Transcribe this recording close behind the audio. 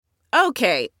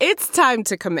Okay, it's time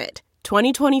to commit.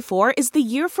 2024 is the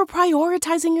year for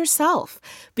prioritizing yourself.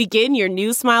 Begin your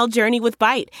new smile journey with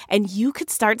Byte, and you could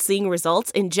start seeing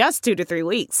results in just 2 to 3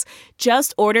 weeks.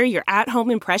 Just order your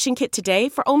at-home impression kit today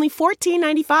for only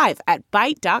 $14.95 at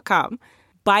Byte.com.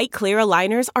 Byte Clear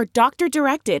aligners are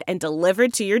doctor-directed and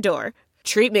delivered to your door.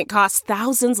 Treatment costs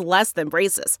thousands less than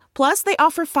braces. Plus, they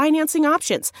offer financing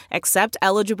options, accept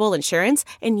eligible insurance,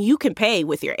 and you can pay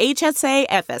with your HSA,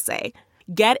 FSA.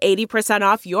 Get 80%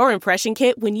 off your impression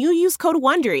kit when you use code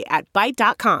WONDERY at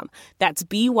Byte.com. That's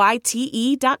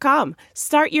BYTE.com.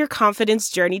 Start your confidence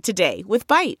journey today with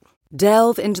Byte.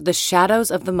 Delve into the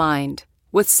shadows of the mind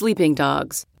with Sleeping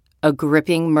Dogs, a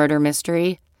gripping murder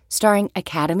mystery starring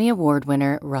Academy Award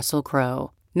winner Russell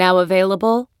Crowe. Now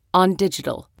available on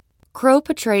digital. Crowe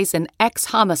portrays an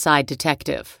ex-homicide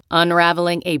detective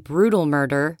unraveling a brutal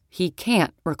murder he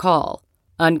can't recall.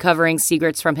 Uncovering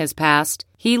secrets from his past,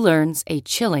 he learns a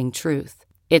chilling truth.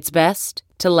 It's best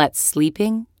to let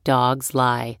sleeping dogs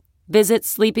lie. Visit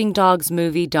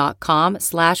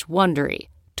sleepingdogsmovie.com/Wondery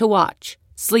to watch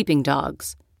Sleeping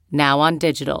Dogs, now on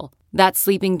digital. That's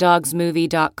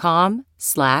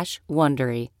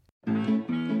sleepingdogsmovie.com/Wondery.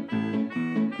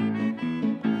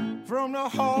 From the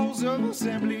halls of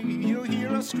assembly, you'll hear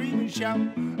us scream and shout.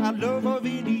 Our love of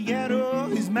Indiana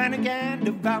is manic and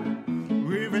devout.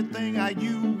 Everything I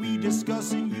you, we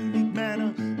discuss in unique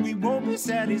manner. We won't be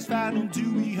satisfied until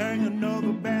we hang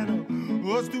another banner.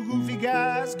 Us two goofy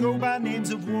guys go by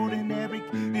names of Ward and Eric.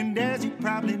 And as you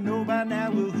probably know by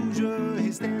now, we're Hoosier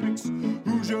Hysterics.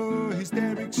 Hoosier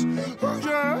Hysterics.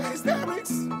 Hoosier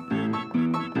Hysterics.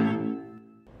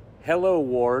 Hello,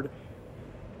 Ward.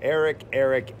 Eric.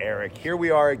 Here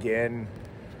we are again,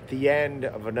 the end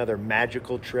of another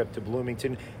magical trip to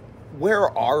Bloomington. Where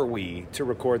are we to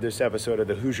record this episode of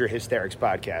the Hoosier Hysterics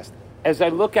podcast? As I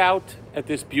look out at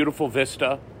this beautiful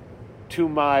vista, to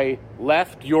my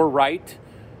left, your right,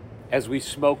 as we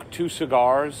smoke 2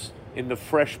 cigars in the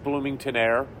fresh Bloomington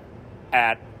air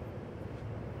at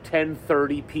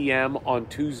 10:30 p.m. on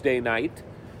Tuesday night,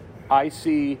 I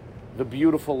see the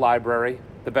beautiful library,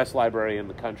 the best library in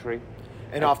the country.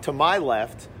 And off to my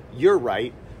left, your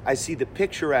right, I see the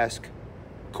picturesque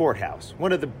courthouse,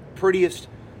 one of the prettiest,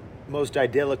 most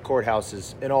idyllic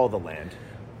courthouses in all the land.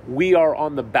 We are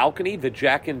on the balcony, the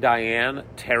Jack and Diane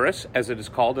Terrace, as it is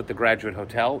called at the Graduate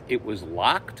Hotel. It was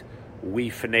locked. We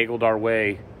finagled our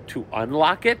way to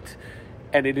unlock it,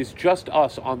 and it is just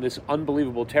us on this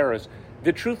unbelievable terrace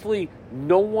that truthfully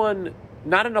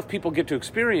not enough people get to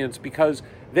experience because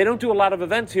they don't do a lot of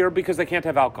events here because they can't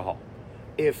have alcohol.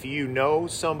 If you know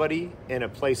somebody in a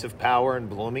place of power in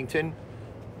Bloomington,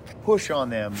 push on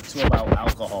them to allow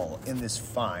alcohol in this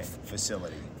fine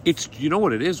facility. You know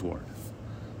what it is, Ward?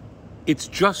 It's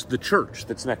just the church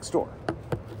that's next door.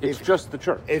 It's just the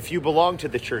church. If you belong to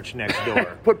the church next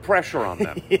door. Put pressure on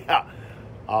them. Yeah.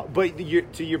 But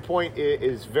to your point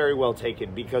is very well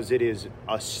taken because it is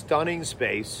a stunning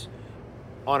space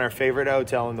on our favorite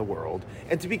hotel in the world.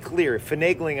 And to be clear,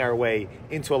 finagling our way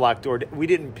into a locked door, we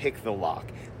didn't pick the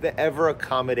lock. The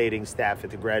ever-accommodating staff at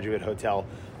the Graduate Hotel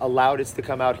allowed us to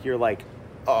come out here like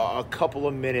a couple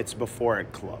of minutes before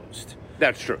it closed.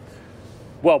 That's true.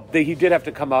 Well, he did have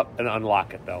to come up and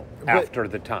unlock it, though, after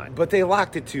the time. But they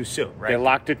locked it too soon, right? They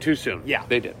locked it too soon. Yeah.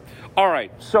 They did. All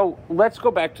right, so let's go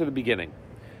back to the beginning.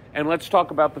 And let's talk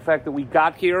about the fact that we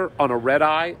got here on a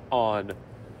red-eye on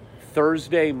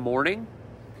Thursday morning.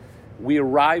 We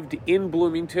arrived in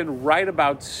Bloomington right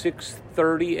about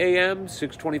 6:30 a.m.,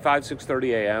 6:25,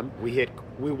 6:30 a.m. We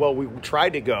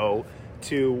tried to go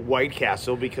to White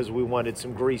Castle because we wanted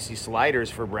some greasy sliders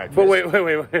for breakfast. But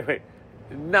wait.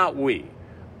 Not we.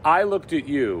 I looked at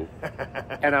you,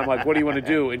 and I'm like, what do you want to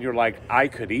do? And you're like, I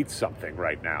could eat something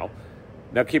right now.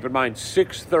 Now, keep in mind,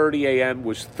 6:30 a.m.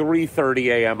 was 3:30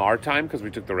 a.m. our time because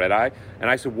we took the red eye. And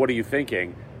I said, what are you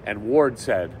thinking? And Ward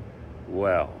said,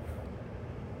 well,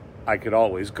 I could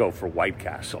always go for White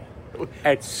Castle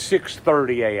at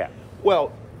 6:30 a.m.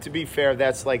 Well, to be fair,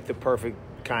 that's like the perfect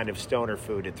kind of stoner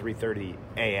food at 3:30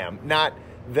 a.m. Not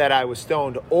that I was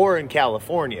stoned or in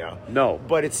California. No.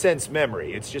 But it's sense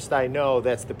memory. It's just I know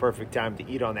that's the perfect time to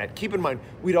eat on that. Keep in mind,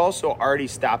 we'd also already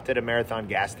stopped at a Marathon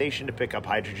gas station to pick up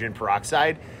hydrogen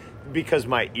peroxide because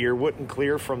my ear wouldn't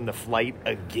clear from the flight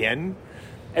again.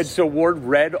 And so Ward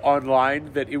read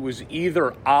online that it was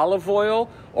either olive oil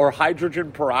or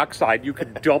hydrogen peroxide you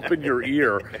could dump in your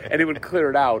ear and it would clear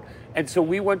it out. And so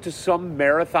we went to some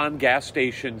Marathon gas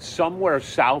station somewhere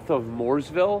south of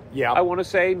Mooresville, I want to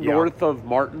say, north of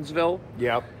Martinsville.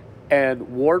 Yep. And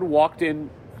Ward walked in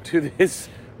to this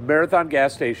Marathon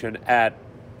gas station at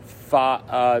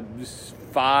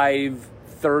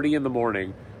 5:30 in the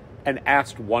morning and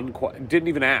asked didn't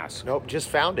even ask. Nope, just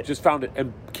found it. Just found it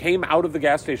and came out of the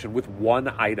gas station with one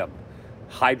item,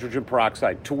 hydrogen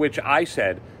peroxide, to which I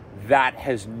said, that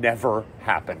has never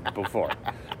happened before.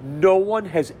 No one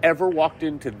has ever walked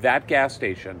into that gas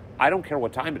station, I don't care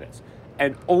what time it is,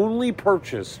 and only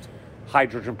purchased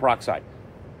hydrogen peroxide.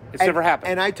 It's never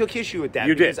happened. And I took issue with that.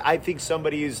 You because did. I think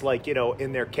somebody is like,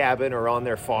 in their cabin or on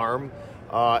their farm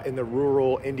in the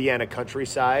rural Indiana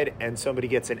countryside, and somebody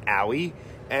gets an owie.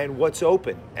 And what's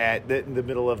open in the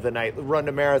middle of the night? Run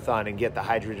a marathon and get the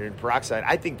hydrogen peroxide.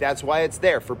 I think that's why it's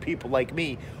there for people like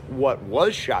me. What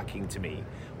was shocking to me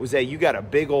was that you got a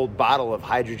big old bottle of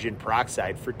hydrogen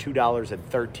peroxide for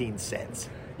 $2.13.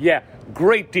 Yeah,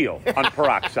 great deal on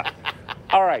peroxide.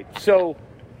 All right, so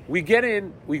we get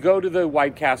in, we go to the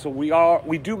White Castle.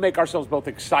 We do make ourselves both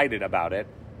excited about it,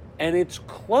 and it's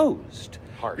closed.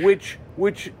 Harsh.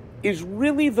 Which is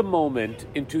really the moment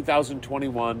in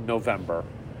 2021 November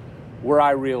where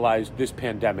I realized this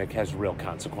pandemic has real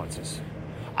consequences.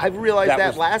 I realized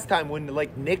that last time when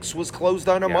Nick's was closed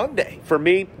on a Monday. For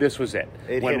me, this was it.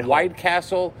 When hit White home.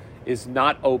 Castle is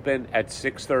not open at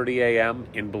 6:30 a.m.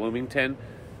 in Bloomington,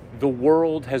 the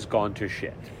world has gone to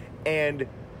shit. And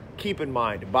keep in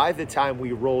mind, by the time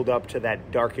we rolled up to that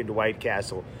darkened White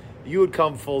Castle, you had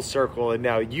come full circle, and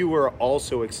now you were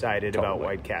also excited about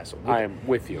White Castle. I am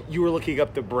with you. You were looking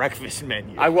up the breakfast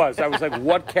menu. I was like,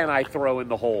 what can I throw in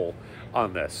the hole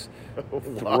on this?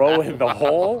 Throw in the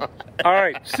hole? All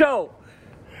right, so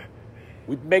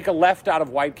we make a left out of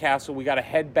White Castle. We got to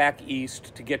head back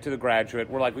east to get to the Graduate.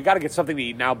 We're like, we got to get something to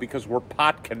eat now because we're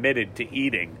pot committed to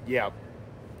eating. Yeah.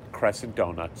 Crescent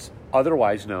Donuts,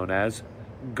 otherwise known as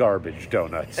garbage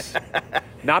donuts.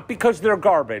 Not because they're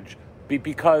garbage, but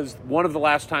because one of the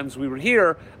last times we were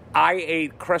here, I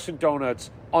ate Crescent Donuts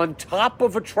on top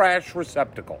of a trash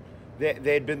receptacle.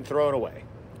 They had been thrown away.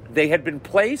 They had been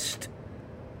placed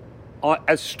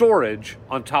as storage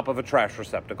on top of a trash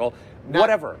receptacle.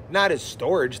 Whatever. Not as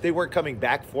storage. They weren't coming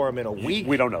back for them in a week.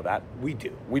 We don't know that. We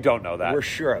do. We don't know that. We're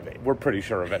sure of it. We're pretty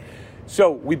sure of it.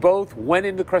 So we both went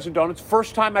into Crescent Donuts.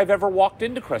 First time I've ever walked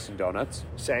into Crescent Donuts.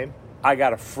 Same. I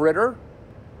got a fritter.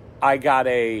 I got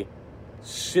a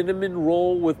cinnamon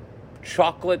roll with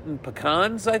chocolate and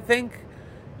pecans, I think.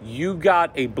 You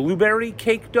got a blueberry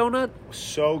cake donut.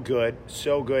 So good.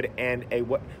 So good. And a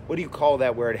what do you call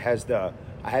that where it has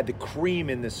I had the cream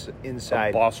in this inside.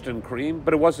 A Boston cream,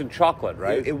 but it wasn't chocolate,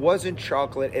 right? It wasn't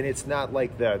chocolate, and it's not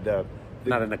like the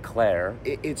not an eclair.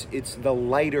 It's the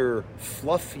lighter,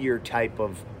 fluffier type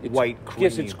of white cream.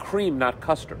 Yes, it's cream, not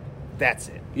custard. That's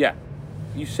it. Yeah.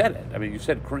 You said it. I mean, you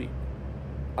said cream.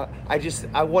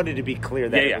 I wanted to be clear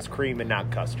that Yeah. it was cream and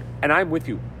not custard. And I'm with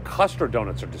you. Custard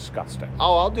donuts are disgusting.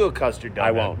 Oh, I'll do a custard donut.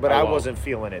 I won't. But I I won't. wasn't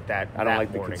feeling it that I don't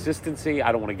like morning. the consistency.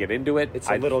 I don't want to get into it. It's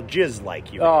a little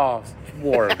jizz-like. Oh,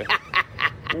 Ward.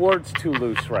 Ward's too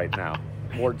loose right now.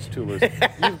 Ward's too loose.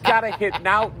 You've got to hit,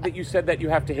 now that you said that, you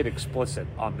have to hit explicit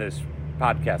on this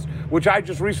podcast, which I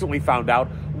just recently found out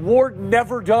Ward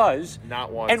never does.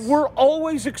 Not once. And we're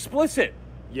always explicit.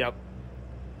 Yep.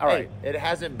 All right. It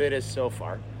hasn't bit us so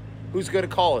far. Who's going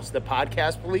to call us? The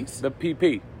podcast police? The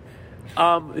PP.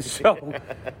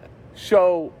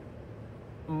 So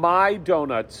my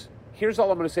donuts, here's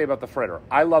all I'm going to say about the fritter.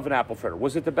 I love an apple fritter.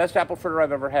 Was it the best apple fritter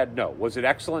I've ever had? No. Was it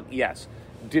excellent? Yes.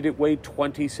 Did it weigh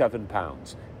 27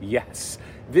 pounds? Yes.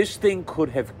 This thing could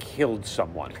have killed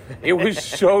someone. It was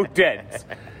so dense.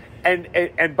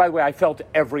 And by the way, I felt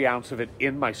every ounce of it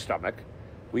in my stomach.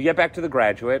 We get back to the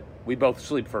Graduate. We both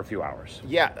sleep for a few hours.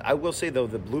 Yeah, I will say, though,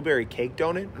 the blueberry cake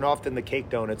donut, and often the cake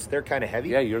donuts, they're kind of heavy.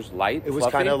 Yeah, yours light, It was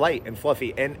kind of light and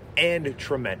fluffy and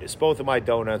tremendous. Both of my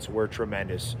donuts were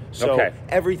tremendous. So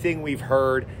everything we've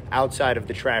heard outside of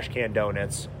the trash can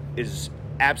donuts is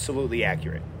absolutely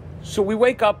accurate. So we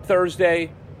wake up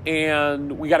Thursday,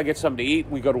 and we got to get something to eat.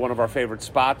 We go to one of our favorite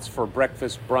spots for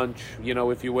breakfast, brunch,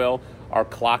 if you will. Our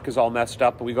clock is all messed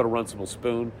up, but we go to Runcible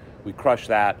Spoon. We crush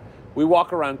that. We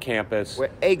walk around campus. Well,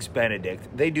 Eggs Benedict,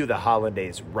 they do the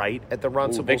hollandaise right at the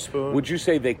Runcible Spoon. Would you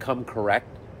say they come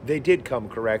correct? They did come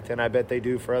correct, and I bet they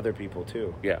do for other people,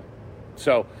 too. Yeah.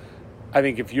 So I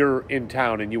think if you're in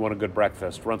town and you want a good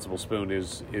breakfast, Runcible Spoon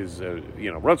is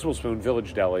Runcible Spoon,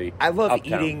 Village Deli. I love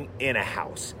uptown. eating in a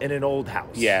house, in an old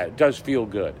house. Yeah, it does feel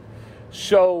good.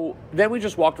 So then we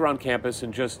just walked around campus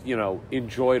and just,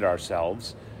 enjoyed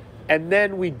ourselves. And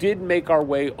then we did make our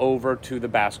way over to the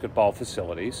basketball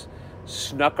facilities,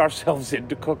 snuck ourselves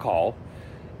into Cook Hall,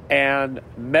 and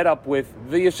met up with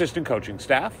the assistant coaching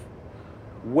staff,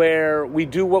 where we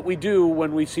do what we do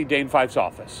when we see Dane Fife's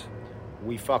office.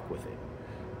 We fuck with it.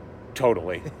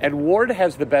 Totally. And Ward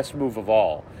has the best move of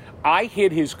all. I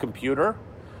hid his computer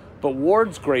But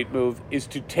Ward's great move is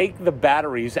to take the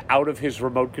batteries out of his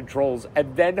remote controls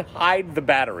and then hide the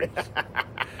batteries.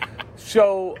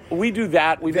 So we do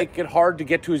that. We make it hard to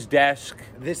get to his desk.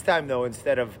 This time, though,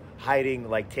 instead of hiding,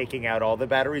 like taking out all the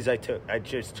batteries, I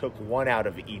just took one out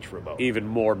of each remote. Even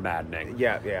more maddening.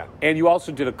 Yeah. And you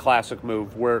also did a classic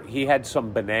move where he had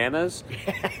some bananas,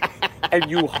 and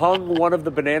you hung one of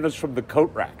the bananas from the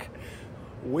coat rack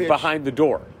behind the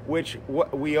door. Which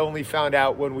we only found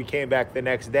out when we came back the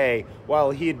next day. While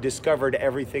he had discovered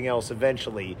everything else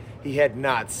eventually, he had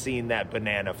not seen that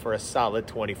banana for a solid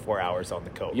 24 hours on the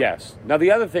coat. Yes. Now,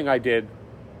 the other thing I did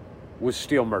was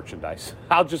steal merchandise.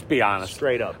 I'll just be honest.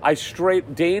 Straight up.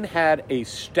 Dane had a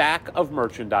stack of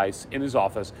merchandise in his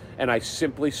office, and I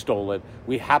simply stole it.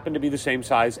 We happened to be the same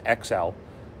size, XL,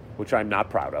 which I'm not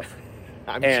proud of.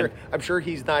 I'm sure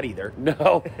he's not either.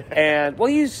 No. And, well,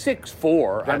 he's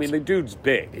 6'4". I mean, the dude's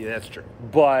big. Yeah, that's true.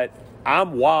 But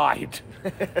I'm wide,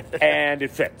 and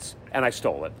it fits, and I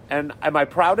stole it. And am I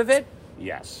proud of it?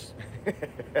 Yes.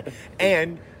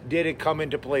 And did it come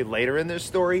into play later in this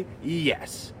story?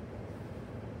 Yes.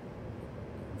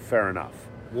 Fair enough.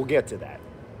 We'll get to that.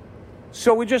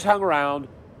 So we just hung around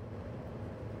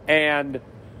and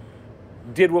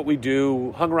did what we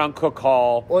do, hung around Cook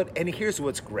Hall. Well, and here's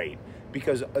what's great,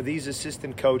 because these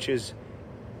assistant coaches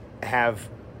have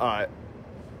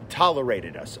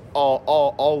tolerated us.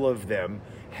 All of them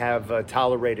have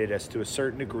tolerated us to a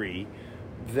certain degree,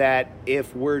 that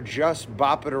if we're just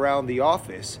bopping around the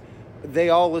office, they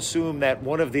all assume that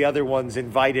one of the other ones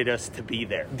invited us to be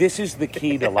there. This is the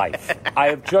key to life. I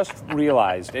have just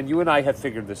realized, and you and I have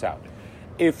figured this out.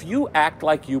 If you act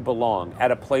like you belong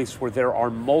at a place where there are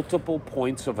multiple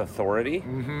points of authority,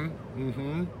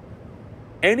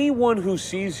 anyone who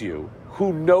sees you,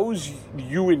 who knows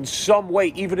you in some way,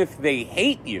 even if they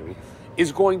hate you,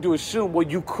 is going to assume, well,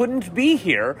 you couldn't be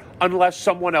here unless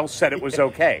someone else said it was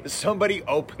okay. Somebody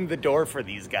opened the door for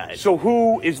these guys. So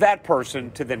who is that person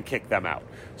to then kick them out?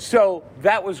 So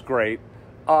that was great.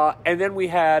 And then we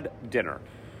had dinner.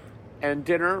 And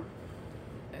dinner,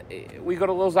 we go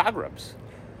to Little Zagreb's.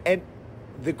 And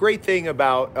the great thing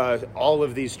about all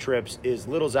of these trips is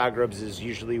Little Zagreb's is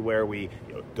usually where we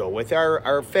go with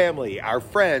our family, our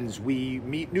friends. We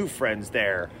meet new friends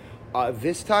there.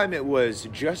 This time it was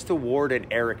just a Ward and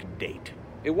Eric date.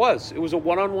 It was a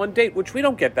one-on-one date, which we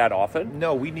don't get that often.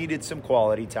 No, we needed some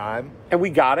quality time. And we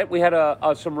got it. We had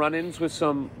some run-ins with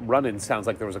some... Run-ins sounds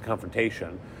like there was a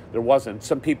confrontation. There wasn't.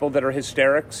 Some people that are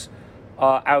hysterics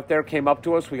out there came up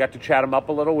to us. We got to chat them up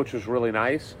a little, which was really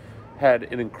nice. Had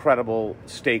an incredible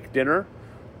steak dinner.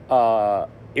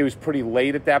 It was pretty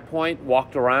late at that point.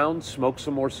 Walked around, smoked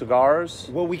some more cigars.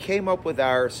 Well, we came up with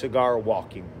our cigar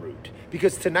walking route.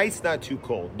 Because tonight's not too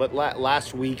cold, but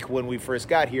last week when we first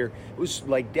got here, it was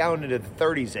like down into the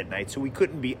 30s at night, so we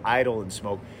couldn't be idle and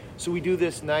smoke. So we do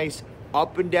this nice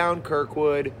up and down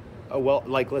Kirkwood,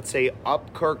 let's say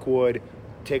up Kirkwood,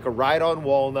 take a ride on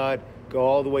Walnut, go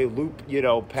all the way loop,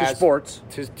 past... To Sports.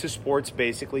 To Sports,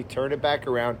 basically, turn it back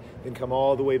around, then come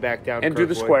all the way back down and Kirkwood.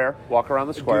 do the square, walk around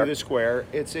the square. Do the square.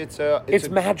 It's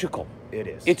magical. It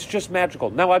is. It's just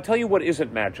magical. Now, I'll tell you what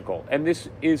isn't magical, and this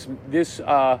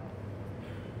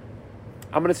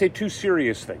I'm going to say two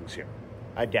serious things here.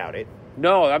 I doubt it.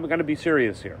 No, I'm going to be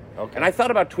serious here. Okay. And I thought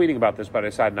about tweeting about this, but I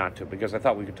decided not to because I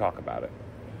thought we could talk about it.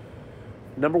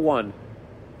 Number one,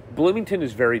 Bloomington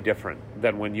is very different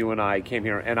than when you and I came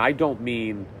here, and I don't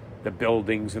mean the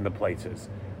buildings and the places.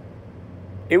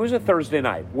 It was a Thursday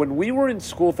night. When we were in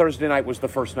school, Thursday night was the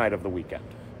first night of the weekend.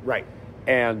 Right.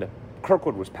 And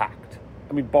Kirkwood was packed.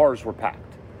 I mean, bars were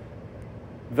packed.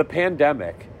 The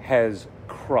pandemic has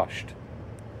crushed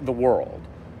the world.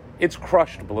 It's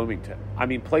crushed Bloomington. I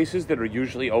mean, places that are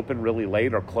usually open really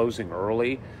late are closing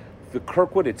early. The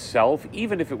Kirkwood itself,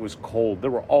 even if it was cold,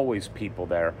 there were always people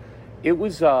there.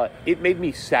 It made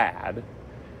me sad.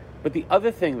 But the other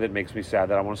thing that makes me sad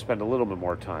that I want to spend a little bit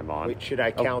more time on... Wait, should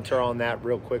I counter on that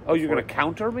real quick? Oh, you're going to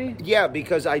counter me? Yeah,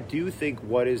 because I do think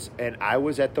and I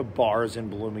was at the bars in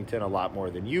Bloomington a lot more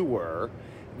than you were,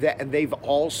 and they've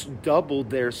all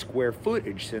doubled their square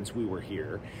footage since we were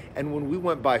here. And when we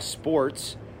went by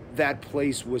Sports, that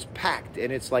place was packed,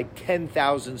 and it's like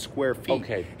 10,000 square feet.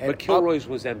 Okay, and but Kilroy's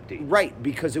was empty. Right,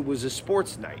 because it was a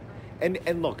sports night.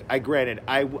 And look, I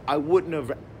wouldn't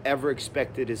have ever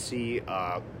expected to see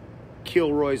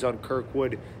Kilroy's on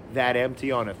Kirkwood that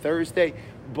empty on a Thursday,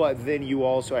 but then you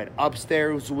also had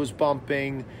Upstairs was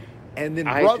bumping, and then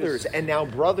Brothers, and now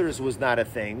Brothers was not a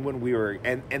thing when we were,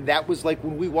 and that was like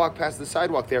when we walked past the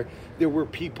sidewalk there were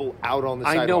people out on the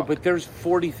sidewalk. I know, but there's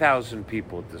 40,000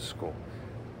 people at this school.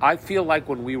 I feel like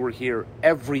when we were here,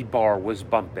 every bar was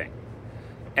bumping,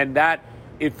 and that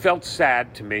It felt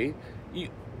sad to me.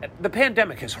 The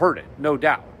pandemic has hurt it, no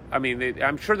doubt. I mean,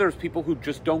 I'm sure there's people who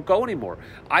just don't go anymore.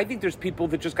 I think there's people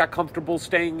that just got comfortable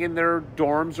staying in their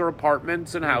dorms or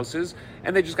apartments and houses,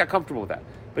 and they just got comfortable with that.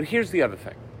 But here's the other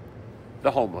thing,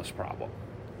 the homeless problem.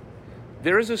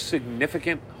 There is a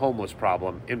significant homeless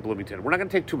problem in Bloomington. We're not going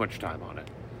to take too much time on it.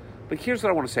 But here's what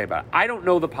I want to say about it. I don't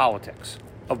know the politics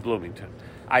of Bloomington.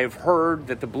 I have heard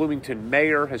that the Bloomington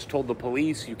mayor has told the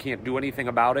police, you can't do anything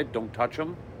about it, don't touch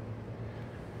them.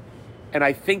 And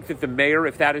I think that the mayor,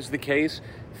 if that is the case,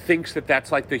 thinks that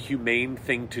that's like the humane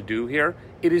thing to do here.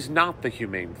 It is not the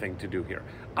humane thing to do here.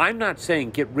 I'm not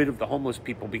saying get rid of the homeless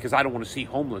people because I don't want to see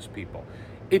homeless people.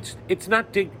 It's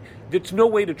no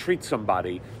way to treat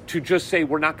somebody to just say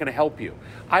we're not going to help you.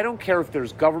 I don't care if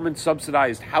there's government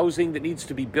subsidized housing that needs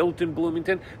to be built in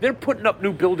Bloomington. They're putting up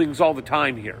new buildings all the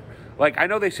time here. Like, I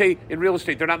know they say in real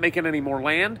estate they're not making any more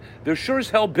land. They're sure as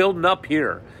hell building up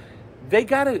here. They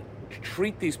got to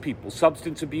treat these people,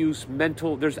 substance abuse,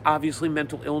 there's obviously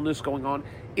mental illness going on.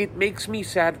 It makes me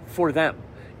sad for them.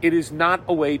 It is not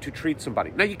a way to treat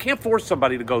somebody. Now, you can't force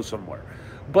somebody to go somewhere,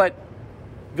 but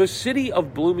the city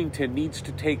of Bloomington needs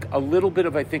to take a little bit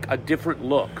of, I think, a different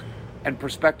look and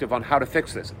perspective on how to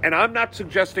fix this. And I'm not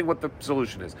suggesting what the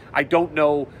solution is. I don't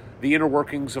know the inner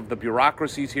workings of the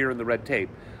bureaucracies here and the red tape.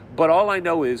 But all I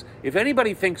know is, if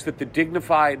anybody thinks that the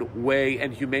dignified way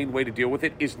and humane way to deal with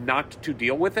it is not to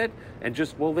deal with it, and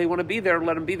just, well, they want to be there,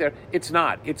 let them be there, it's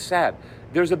not. It's sad.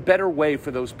 There's a better way for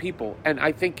those people, and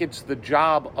I think it's the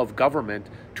job of government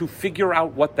to figure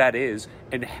out what that is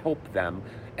and help them,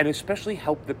 and especially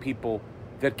help the people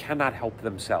that cannot help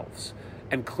themselves.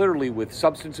 And clearly, with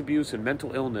substance abuse and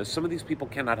mental illness, some of these people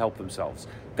cannot help themselves.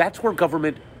 That's where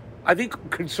government, I think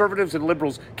conservatives and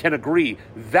liberals can agree,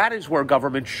 that is where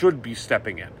government should be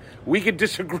stepping in. We could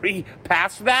disagree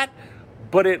past that,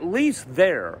 but at least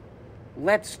there,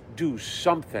 let's do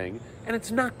something. And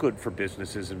it's not good for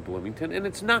businesses in Bloomington, and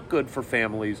it's not good for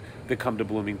families that come to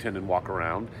Bloomington and walk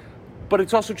around. But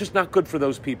it's also just not good for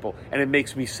those people, and it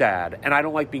makes me sad. And I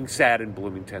don't like being sad in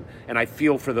Bloomington, and I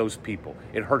feel for those people.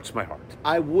 It hurts my heart.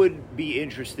 I would be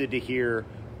interested to hear,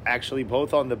 actually,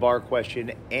 both on the bar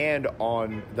question and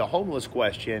on the homeless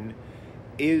question,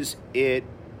 is it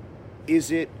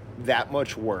that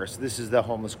much worse? This is the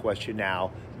homeless question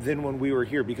now than when we were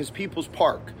here, because People's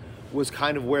Park was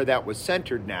kind of where that was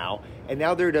centered now, and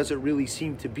now there doesn't really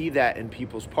seem to be that in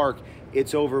People's Park.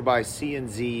 It's over by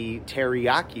C&Z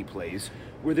Teriyaki place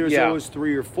where there's always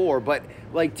 3 or 4, but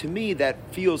like, to me that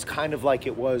feels kind of like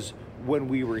it was when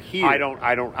we were here.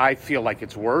 I feel like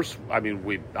it's worse. I mean,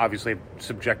 we obviously have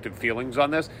subjective feelings on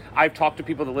this. I've talked to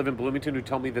people that live in Bloomington who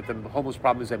tell me that the homeless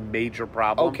problem is a major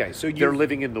problem. Okay, so they're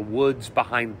living in the woods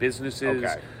behind businesses.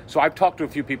 Okay. So I've talked to a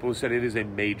few people who said it is a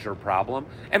major problem.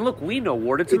 And look, we know,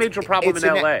 Ward, it's a major problem in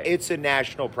LA. It's a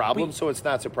national problem, so it's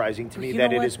not surprising to me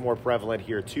that it is more prevalent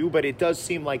here too. But it does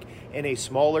seem like in a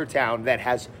smaller town that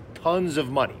has tons of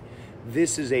money,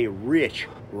 this is a rich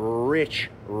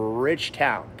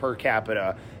town per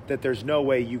capita, that there's no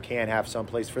way you can't have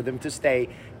someplace for them to stay,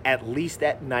 at least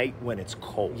at night when it's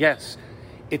cold. Yes.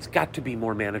 It's got to be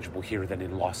more manageable here than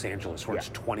in Los Angeles, where it's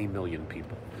 20 million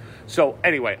people. So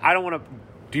anyway, I don't want to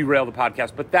derail the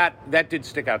podcast, but that did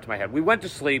stick out to my head. We went to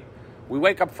sleep. We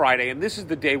wake up Friday, and this is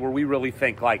the day where we really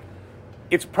think, like,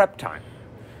 it's prep time.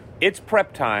 It's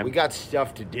prep time. We got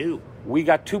stuff to do. We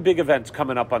got 2 big events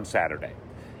coming up on Saturday.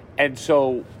 And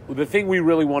so the thing we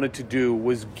really wanted to do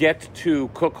was get to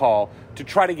Cook Hall to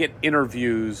try to get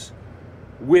interviews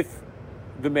with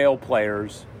the male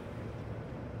players.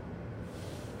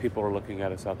 People are looking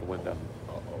at us out the window.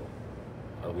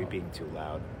 Uh-oh. Are we being too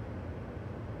loud?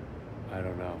 I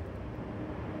don't know.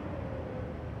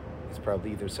 It's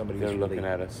probably either somebody who's really looking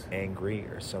at us, angry,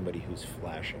 or somebody who's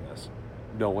flashing us.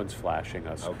 No one's flashing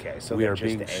us. Okay, so we are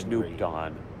just being snooped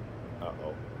on.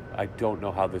 Uh-oh. I don't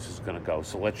know how this is going to go,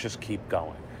 so let's just keep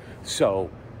going. So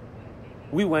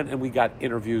we went and we got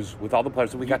interviews with all the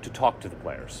players, and we got to talk to the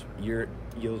players.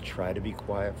 You'll try to be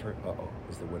quiet for... Uh-oh.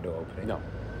 Is the window opening? No.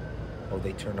 Oh,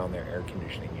 they turned on their air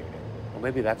conditioning unit. Well,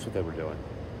 maybe that's what they were doing.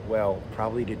 Well,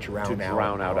 probably to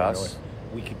drown out us.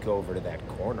 We could go over to that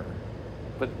corner.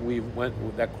 But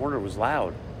that corner was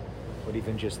loud. But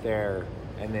even just there,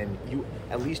 and then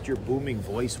at least your booming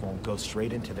voice won't go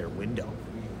straight into their window.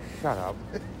 Shut up.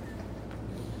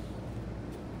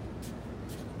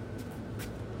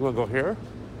 You want to go here?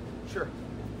 Sure.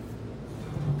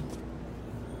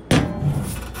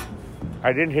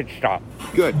 I didn't hit stop.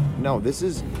 Good. No, this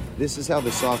is how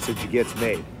the sausage gets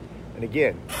made. And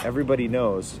again, everybody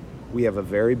knows we have a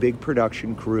very big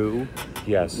production crew.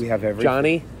 Yes. We have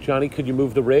everything. Johnny, could you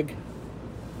move the rig?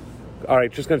 All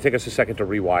right, just going to take us a second to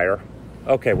rewire.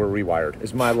 Okay, we're rewired.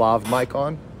 Is my lav mic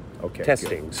on? Okay.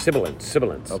 Testing. Good.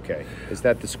 Sibilance. Okay. Is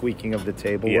that the squeaking of the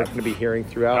table Yeah. we're going to be hearing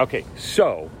throughout? Okay,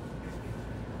 so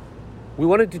we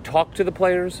wanted to talk to the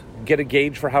players, get a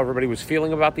gauge for how everybody was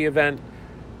feeling about the event.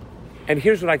 And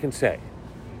here's what I can say.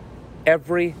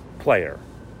 Every player,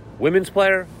 women's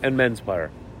player and men's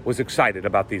player, was excited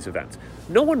about these events.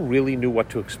 No one really knew what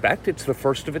to expect. It's the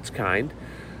first of its kind.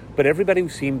 But everybody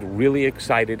seemed really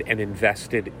excited and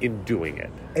invested in doing it.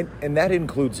 And that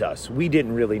includes us. We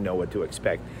didn't really know what to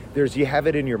expect. You have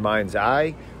it in your mind's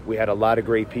eye. We had a lot of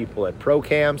great people at pro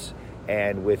camps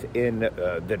and within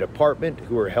the department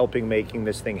who are helping making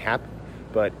this thing happen.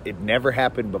 But it never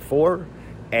happened before.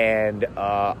 And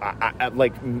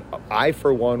I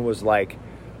for one was like,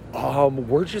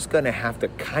 we're just going to have to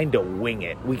kind of wing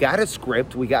it. We got a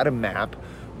script, we got a map,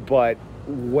 but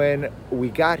when we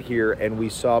got here and we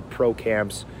saw pro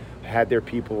camps had their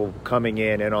people coming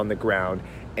in and on the ground,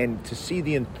 and to see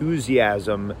the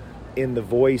enthusiasm in the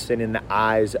voice and in the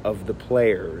eyes of the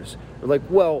players, we're like,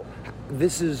 well,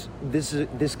 this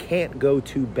can't go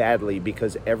too badly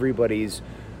because everybody's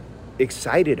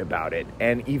excited about it.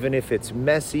 And even if it's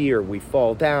messy or we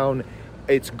fall down,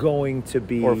 it's going to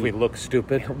be... Or if we look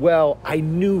stupid. Well, I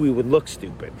knew we would look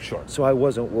stupid. Sure. So I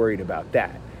wasn't worried about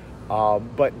that.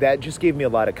 But that just gave me a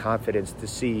lot of confidence to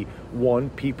see, one,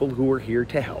 people who were here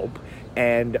to help,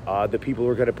 and the people who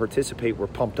are going to participate were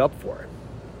pumped up for it.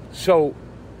 So,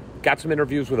 got some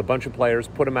interviews with a bunch of players,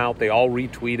 put them out. They all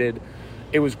retweeted.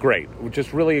 It was great. We're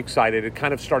just really excited. It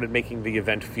kind of started making the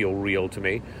event feel real to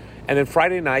me. And then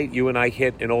Friday night, you and I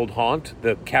hit an old haunt,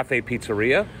 the Cafe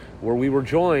Pizzeria, where we were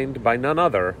joined by none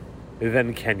other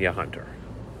than Kenya Hunter.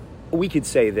 We could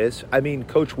say this. I mean,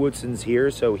 Coach Woodson's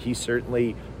here, so he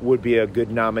certainly would be a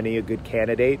good nominee, a good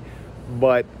candidate.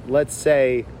 But let's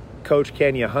say Coach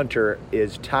Kenya Hunter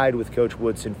is tied with Coach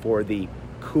Woodson for the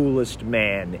coolest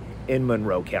man in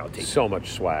Monroe County. So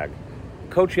much swag.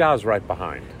 Coach Ya's right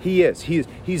behind. He is. He's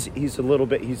a little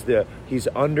bit. He's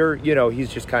under. He's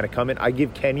just kind of coming. I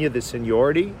give Kenya the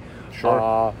seniority.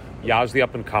 Sure. Ya's the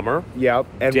up and comer. Yep.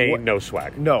 And Dane, no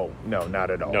swag. No,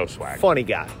 not at all. No swag. Funny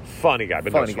guy,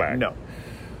 but no swag. No.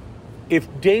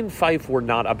 If Dane Fife were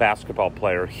not a basketball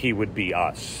player, he would be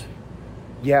us.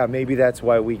 Yeah, maybe that's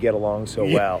why we get along so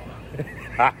well.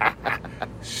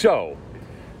 So,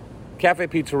 Cafe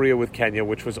Pizzeria with Kenya,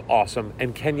 which was awesome,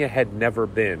 and Kenya had never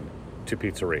been to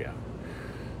pizzeria.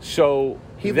 So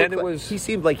he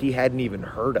seemed like he hadn't even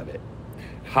heard of it.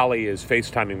 Holly is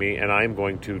FaceTiming me, and I'm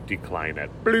going to decline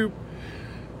it. Bloop.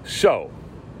 So,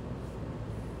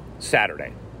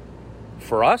 Saturday.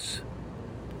 For us,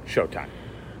 showtime.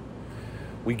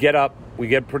 I get up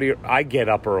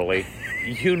early.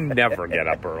 You never get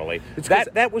up early.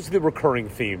 That was the recurring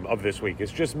theme of this week.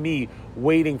 It's just me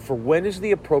waiting for when is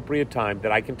the appropriate time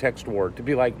that I can text Ward to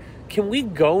be like, can we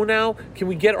go now? Can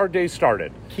we get our day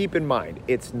started? Keep in mind,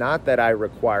 it's not that I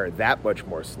require that much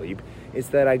more sleep. It's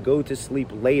that I go to sleep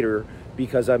later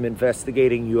because I'm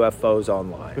investigating UFOs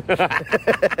online.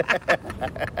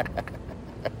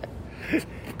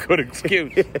 Good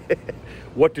excuse.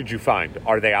 What did you find?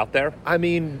 Are they out there? I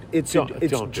mean, it's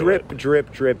Don't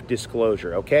drip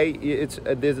disclosure, okay?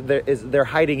 They're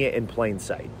hiding it in plain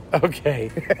sight. Okay,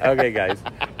 guys.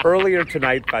 Earlier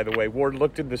tonight, by the way, Ward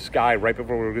looked in the sky right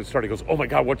before we were going to start. He goes, oh my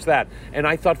God, what's that? And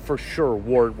I thought for sure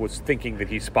Ward was thinking that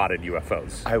he spotted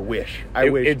UFOs. I wish.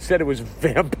 Instead, it was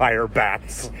vampire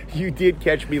bats. You did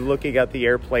catch me looking at the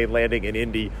airplane landing in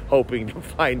Indy, hoping to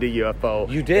find a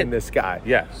UFO You did. in the sky.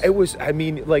 Yes. It was,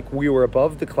 we were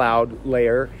above the cloud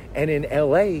layer, and in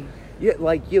L.A.,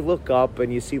 you look up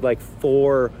and you see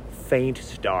 4 faint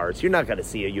stars. You're not going to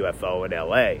see a UFO in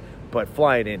L.A., but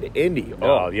flying into Indy.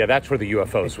 Oh, yeah, that's where the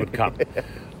UFOs would come.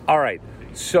 All right,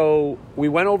 so we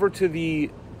went over to the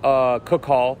cook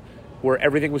hall where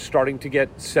everything was starting to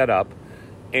get set up,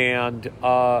 and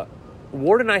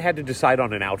Ward and I had to decide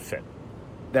on an outfit.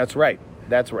 That's right.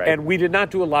 And we did not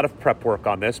do a lot of prep work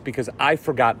on this because I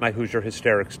forgot my Hoosier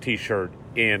Hysterics t-shirt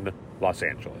in Los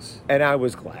Angeles. And I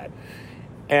was glad.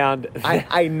 And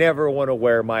I never want to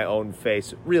wear my own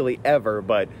face, really, ever,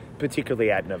 but particularly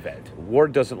at an event.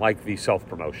 Ward doesn't like the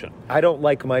self-promotion. I don't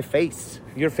like my face.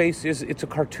 Your face it's a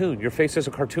cartoon. Your face as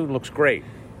a cartoon looks great.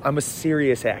 I'm a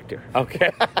serious actor.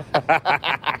 Okay.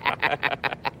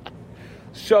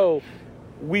 So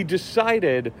we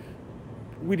decided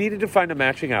we needed to find a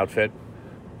matching outfit.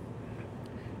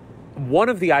 One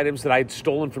of the items that I had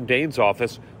stolen from Dane's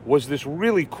office was this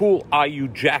really cool IU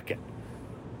jacket.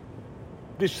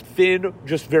 This thin,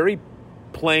 just very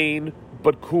plain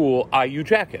but cool IU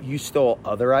jacket. You stole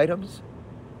other items?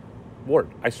 Ward.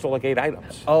 I stole like 8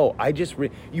 items. Oh,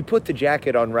 you put the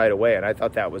jacket on right away, and I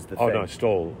thought that was the thing. Oh, no, I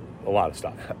stole a lot of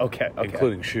stuff. Okay.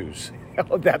 Including shoes.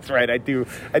 Oh, that's right. I do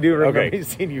remember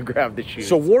seeing you grab the shoes.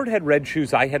 So Ward had red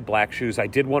shoes. I had black shoes. I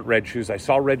did want red shoes. I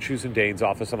saw red shoes in Dane's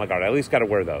office. I'm like, all right, I at least got to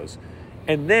wear those.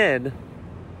 And then,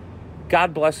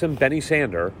 God bless him, Benny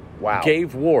Sander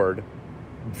gave Ward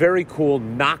very cool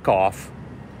knockoff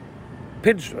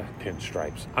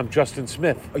pinstripes. I'm Justin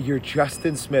Smith. Oh, you're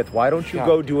Justin Smith. Why don't you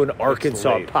go do an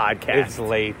Arkansas podcast? It's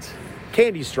late.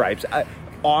 Candy stripes.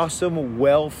 Awesome,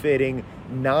 well-fitting,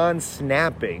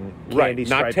 non-snapping candy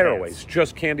stripe not tearaways,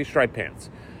 just candy stripe pants.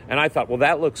 And I thought, well,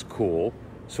 that looks cool.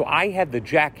 So I had the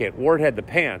jacket, Ward had the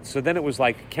pants. So then it was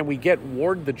like, can we get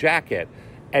Ward the jacket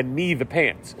and me the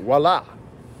pants? Voila.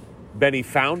 Benny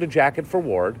found a jacket for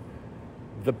Ward.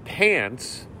 The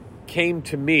pants came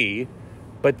to me,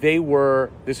 but they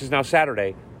were, this is now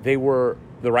Saturday, they were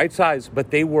the right size, but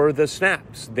they were the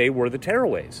snaps. They were the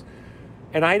tearaways.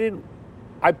 And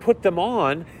I put them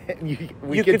on.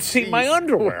 You could see my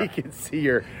underwear. We could see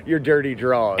your dirty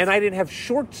drawers. And I didn't have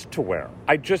shorts to wear.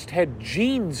 I just had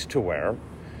jeans to wear.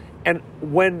 And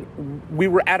when we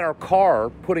were at our car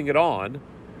putting it on,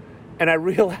 and I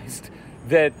realized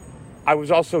that I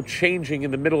was also changing in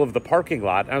the middle of the parking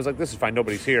lot. And I was like, this is fine,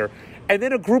 nobody's here. And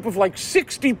then a group of like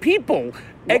 60 people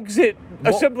exit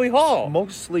Assembly Hall.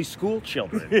 Mostly school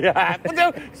children. Yeah, but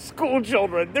they're school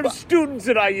children. They're students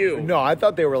at IU. No, I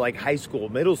thought they were like high school,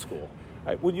 middle school.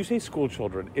 When you say school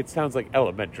children, it sounds like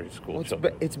elementary school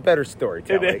children. It's better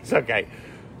storytelling. It is, okay.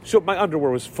 So my underwear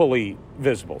was fully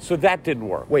visible. So that didn't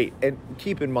work. Wait, and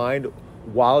keep in mind,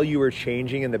 while you were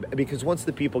changing because once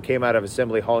the people came out of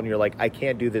Assembly Hall and you're like, I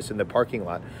can't do this in the parking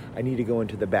lot, I need to go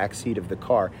into the back seat of the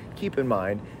car. Keep in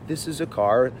mind, this is a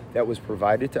car that was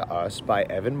provided to us by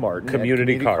Evan Martin.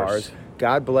 Community Cars.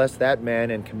 God bless that man,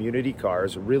 and Community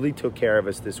Cars really took care of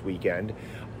us this weekend.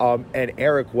 And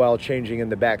Eric, while changing in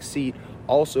the back seat,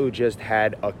 also just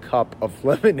had a cup of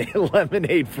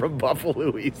lemonade from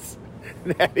Buffalo's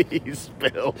that he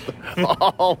spilled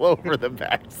all over the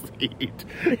back seat.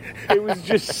 It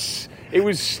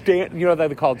was you know that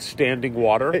they call it standing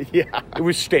water? Yeah. It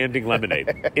was standing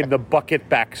lemonade in the bucket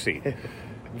back seat.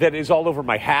 That is all over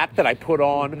my hat that I put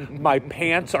on. My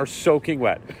pants are soaking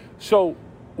wet. So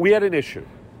we had an issue.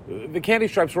 The candy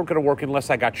stripes weren't going to work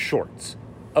unless I got shorts.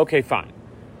 Okay, fine.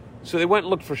 So they went and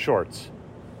looked for shorts.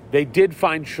 They did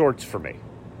find shorts for me.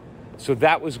 So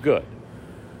that was good.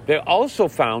 They also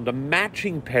found a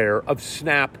matching pair of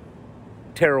snap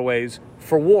tearaways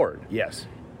for Ward. Yes.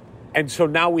 And so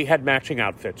now we had matching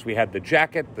outfits. We had the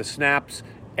jacket, the snaps,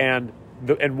 and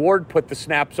Ward put the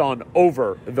snaps on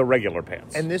over the regular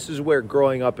pants. And this is where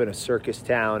growing up in a circus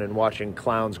town and watching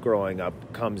clowns growing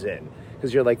up comes in.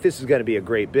 Because you're like, this is going to be a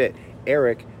great bit.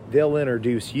 Eric, they'll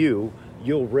introduce you.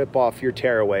 You'll rip off your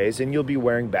tearaways, and you'll be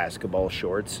wearing basketball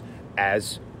shorts,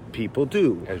 as people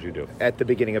do. As you do. At the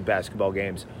beginning of basketball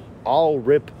games. I'll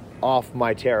rip off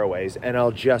my tearaways, and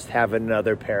I'll just have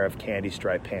another pair of candy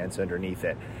stripe pants underneath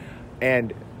it.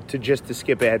 And to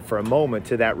skip ahead for a moment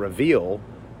to that reveal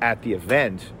at the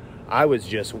event, I was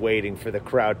just waiting for the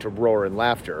crowd to roar in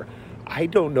laughter. I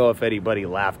don't know if anybody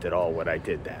laughed at all when I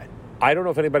did that. I don't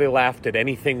know if anybody laughed at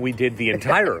anything we did the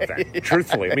entire event,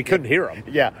 truthfully. We couldn't hear them.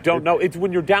 Yeah. Don't know. It's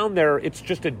when you're down there, it's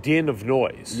just a din of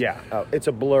noise. Yeah. It's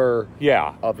a blur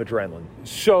of adrenaline.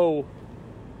 So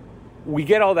we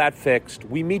get all that fixed.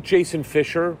 We meet Jason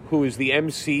Fisher, who is the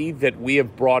MC that we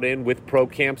have brought in with pro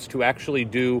camps to actually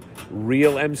do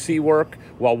real MC work,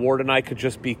 while Ward and I could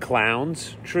just be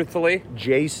clowns, truthfully.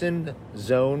 Jason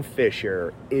Zone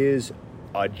Fisher is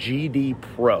a GD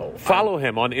pro. Follow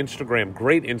him on Instagram.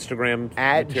 Great Instagram.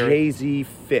 At material. JZ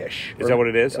Fish. Is that what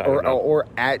it is? Or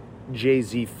at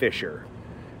JZ Fisher.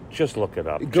 Just look it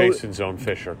up. Jason Zone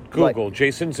Fisher. Google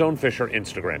Jason Zone Fisher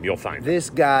Instagram. You'll find it. This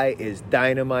guy is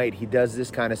dynamite. He does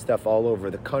this kind of stuff all over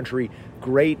the country.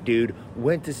 Great dude.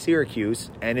 Went to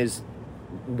Syracuse, and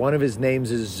one of his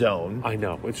names is Zone. I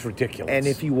know. It's ridiculous. And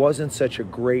if he wasn't such a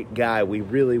great guy, we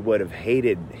really would have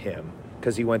hated him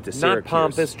because he went to Syracuse. Not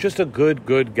pompous, just a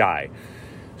good guy.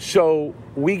 So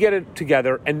we get it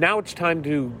together, and now it's time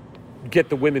to get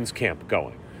the women's camp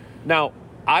going. Now,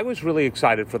 I was really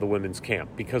excited for the women's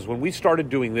camp because when we started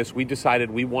doing this, we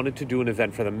decided we wanted to do an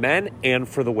event for the men and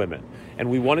for the women. And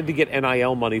we wanted to get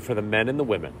NIL money for the men and the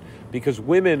women because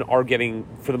women are getting,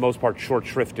 for the most part,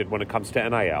 short-shrifted when it comes to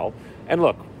NIL. And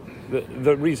look,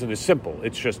 the reason is simple.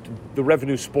 It's just the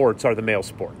revenue sports are the male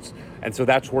sports. And so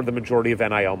that's where the majority of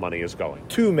NIL money is going.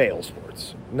 2 male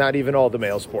sports, not even all the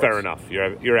male sports. Fair enough.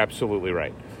 You're absolutely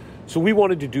right. So we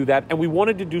wanted to do that, and we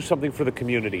wanted to do something for the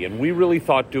community. And we really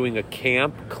thought doing a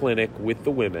camp clinic with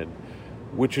the women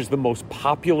which is the most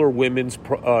popular women's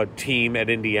team at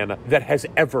Indiana that has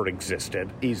ever existed.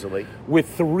 Easily. With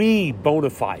 3 bona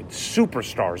fide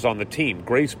superstars on the team.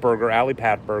 Grace Berger, Allie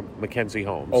Patberg, Mackenzie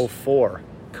Holmes. 04,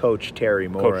 Coach Terry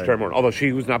Moran. Although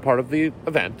she was not part of the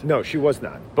event. No, she was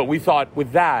not. But we thought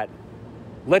with that,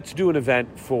 let's do an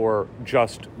event for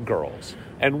just girls.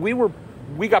 And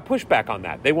we got pushback on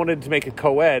that. They wanted to make it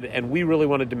co-ed, and we really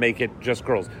wanted to make it just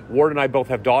girls. Ward and I both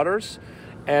have daughters,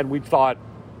 and we thought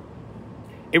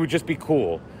it would just be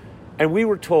cool. And we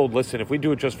were told, listen, if we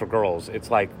do it just for girls, it's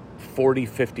like 40,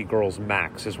 50 girls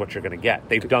max is what you're going to get.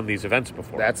 They've done these events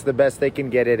before. That's the best they can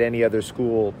get at any other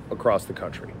school across the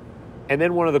country. And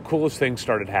then one of the coolest things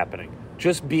started happening.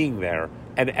 Just being there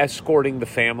and escorting the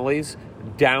families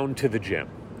down to the gym.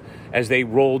 As they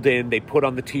rolled in, they put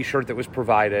on the T-shirt that was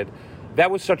provided. That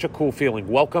was such a cool feeling,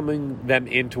 welcoming them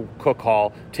into Cook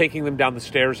Hall, taking them down the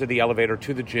stairs of the elevator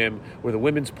to the gym where the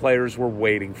women's players were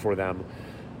waiting for them.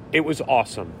 It was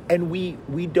awesome. And we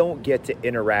don't get to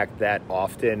interact that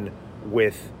often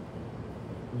with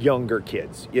younger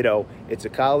kids. You know, it's a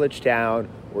college town.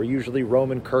 We're usually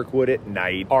roaming Kirkwood at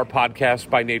night. Our podcast,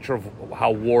 by nature of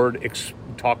how Ward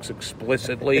talks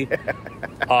explicitly,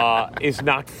 is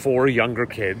not for younger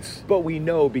kids. But we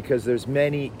know because there's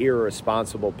many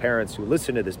irresponsible parents who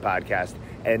listen to this podcast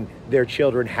and their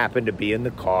children happen to be in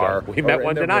the car. We met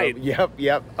one tonight.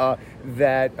 Yep.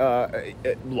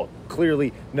 Look,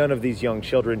 clearly none of these young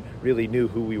children really knew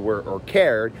who we were or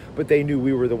cared, but they knew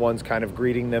we were the ones kind of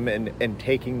greeting them and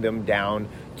taking them down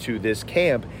to this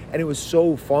camp. And it was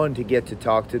so fun to get to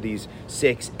talk to these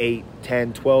 6, 8,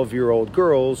 10, 12-year-old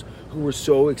girls who were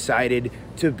so excited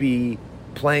to be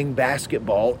playing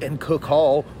basketball in Cook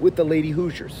Hall with the Lady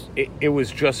Hoosiers. It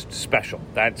was just special.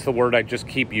 That's the word I just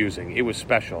keep using. It was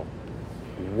special.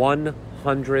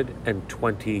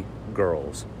 120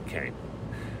 girls came.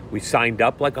 We signed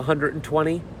up like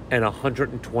 120, and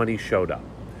 120 showed up.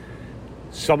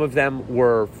 Some of them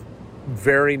were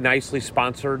very nicely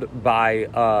sponsored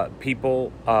by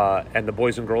people, and the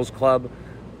Boys and Girls Club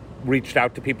reached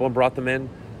out to people and brought them in.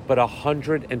 But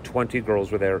 120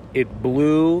 girls were there. It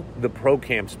blew the pro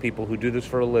camps people who do this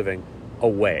for a living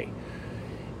away.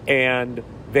 And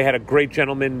they had a great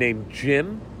gentleman named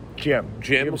Jim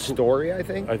Story, I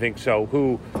think. I think so,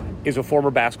 who is a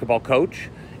former basketball coach.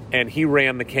 And he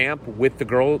ran the camp with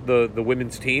the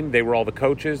women's team. They were all the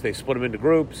coaches. They split them into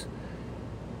groups.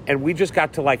 And we just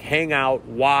got to like hang out,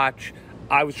 watch.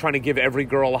 I was trying to give every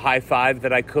girl a high five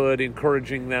that I could,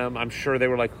 encouraging them. I'm sure they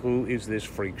were like, who is this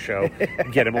freak show?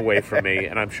 Get him away from me.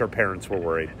 And I'm sure parents were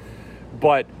worried.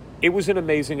 But it was an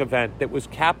amazing event that was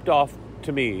capped off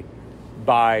to me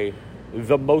by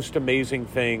the most amazing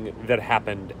thing that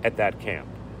happened at that camp.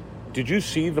 Did you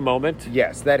see the moment?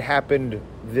 Yes, that happened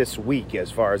this week as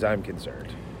far as I'm concerned.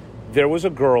 There was a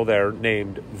girl there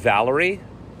named Valerie.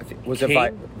 Was it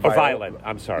Violet?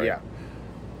 I'm sorry. Yeah.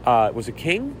 Was it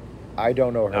King? I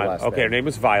don't know her last name. Okay, her name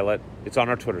is Violet. It's on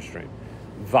our Twitter stream.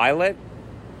 Violet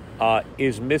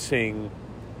is missing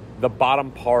the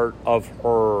bottom part of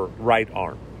her right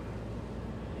arm.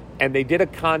 And they did a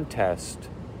contest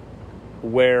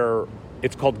where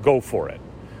it's called Go For It,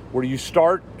 where you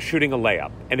start shooting a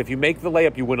layup. And if you make the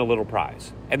layup, you win a little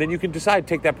prize. And then you can decide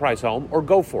take that prize home or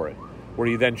go for it, where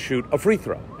you then shoot a free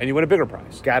throw and you win a bigger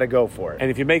prize. Got to go for it. And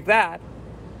if you make that,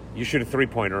 you shoot a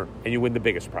three-pointer and you win the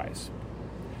biggest prize.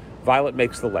 Violet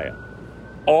makes the layup.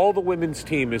 All the women's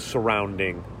team is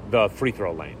surrounding the free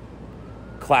throw lane,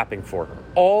 clapping for her.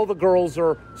 All the girls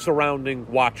are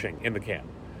surrounding, watching in the camp.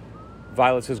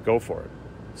 Violet says, go for it.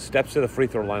 Steps to the free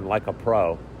throw line like a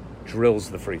pro, drills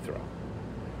the free throw.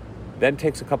 Then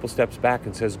takes a couple steps back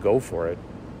and says, go for it,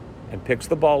 and picks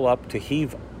the ball up to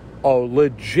heave a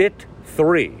legit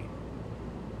three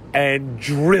and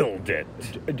drilled it.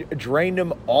 Drained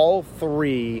them all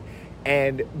three,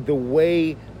 and the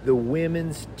way the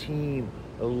women's team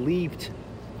leaped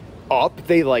up,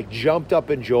 they like jumped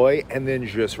up in joy and then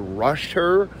just rushed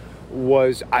her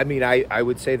was, I mean, I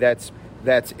would say that's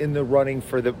in the running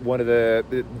for one of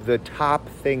the top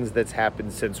things that's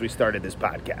happened since we started this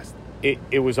podcast.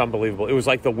 It was unbelievable. It was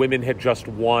like the women had just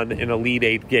won an Elite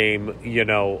Eight game,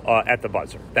 at the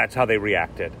buzzer. That's how they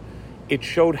reacted. It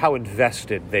showed how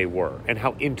invested they were and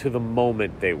how into the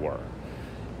moment they were.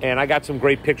 And I got some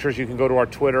great pictures. You can go to our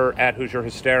Twitter at Hoosier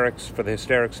Hysterics for the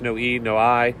Hysterics, no E, no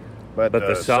I, but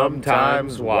the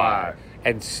sometimes why.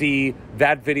 And see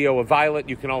that video of Violet.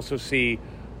 You can also see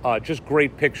just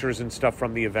great pictures and stuff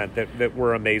from the event that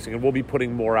were amazing. And we'll be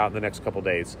putting more out in the next couple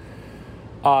days.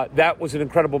 That was an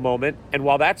incredible moment. And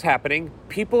while that's happening,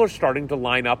 people are starting to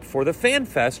line up for the Fan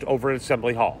Fest over at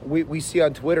Assembly Hall. We see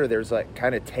on Twitter there's like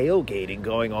kind of tailgating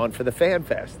going on for the Fan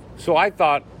Fest. So I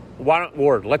thought, why don't,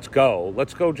 Ward, let's go.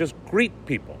 Let's go just greet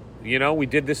people. You know, we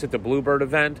did this at the Bluebird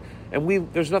event,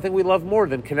 and there's nothing we love more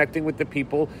than connecting with the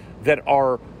people that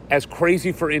are as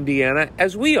crazy for Indiana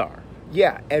as we are.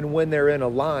 Yeah, and when they're in a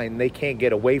line, they can't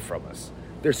get away from us.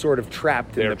 They're sort of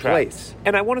trapped in the place.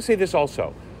 And I want to say this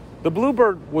also. The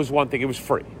Bluebird was one thing. It was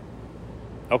free.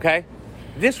 Okay?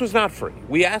 This was not free.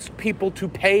 We asked people to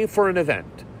pay for an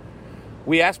event.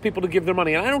 We asked people to give their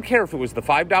money. And I don't care if it was the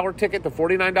 $5 ticket, the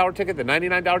 $49 ticket, the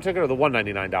 $99 ticket, or the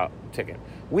 $199 ticket.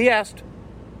 We asked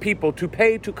people to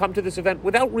pay to come to this event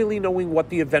without really knowing what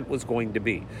the event was going to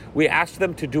be. We asked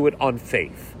them to do it on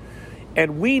faith.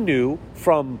 And we knew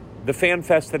from the fan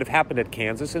fests that have happened at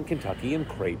Kansas and Kentucky and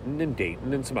Creighton and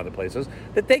Dayton and some other places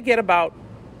that they get about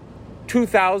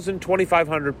 2,000,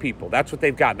 2,500 people. That's what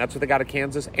they've gotten. That's what they got at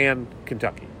Kansas and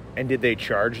Kentucky. And did they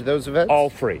charge those events? All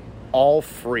free. All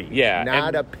free. Yeah.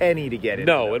 Not a penny to get in.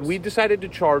 No, and we decided to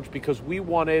charge because we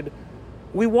wanted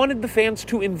the fans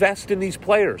to invest in these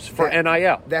players for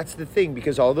NIL. That's the thing,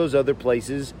 because all those other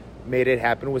places made it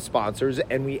happen with sponsors,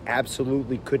 and we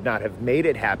absolutely could not have made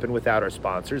it happen without our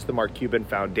sponsors, the Mark Cuban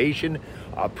Foundation,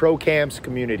 Pro Camps,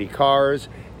 Community Cars,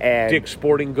 and Dick's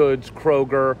Sporting Goods,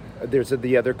 Kroger. There's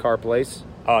the other car place.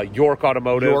 York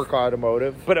Automotive. York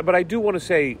Automotive. But I do want to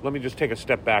say, let me just take a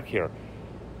step back here.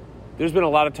 There's been a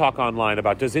lot of talk online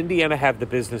about, does Indiana have the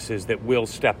businesses that will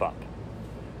step up?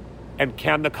 And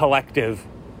can the collective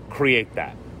create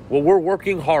that? Well, we're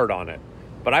working hard on it.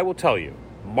 But I will tell you,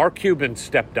 Mark Cuban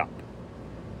stepped up.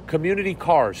 Community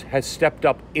Cars has stepped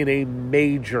up in a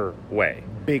major way.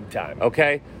 Big time.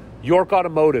 Okay? York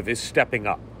Automotive is stepping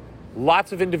up.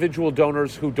 Lots of individual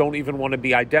donors who don't even want to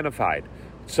be identified,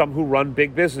 some who run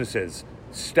big businesses,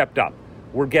 stepped up.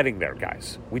 We're getting there,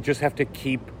 guys. We just have to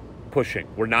keep pushing.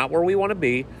 We're not where we want to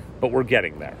be, but we're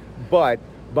getting there. But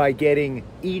by getting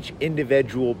each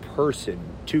individual person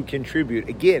to contribute,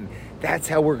 again, that's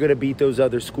how we're going to beat those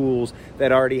other schools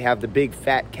that already have the big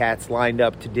fat cats lined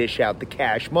up to dish out the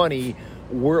cash money.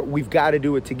 We've got to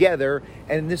do it together,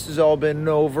 and this has all been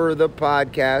over the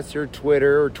podcast or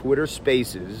Twitter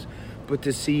Spaces, but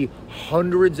to see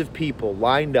hundreds of people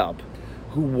lined up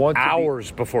who want hours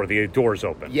before the doors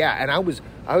open. Yeah, and I was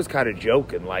kind of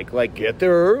joking, like get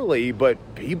there early,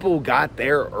 but people got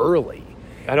there early.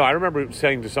 I know. I remember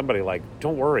saying to somebody, like,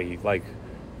 don't worry, like,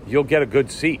 you'll get a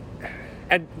good seat.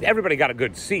 And everybody got a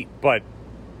good seat, but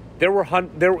there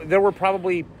were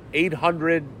probably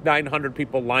 800, 900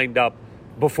 people lined up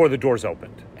before the doors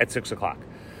opened at 6 o'clock.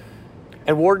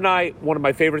 And Ward and I, one of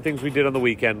my favorite things we did on the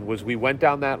weekend was we went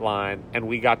down that line and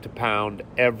we got to pound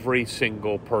every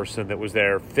single person that was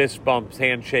there. Fist bumps,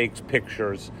 handshakes,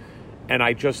 pictures. And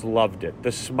I just loved it.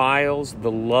 The smiles,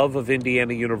 the love of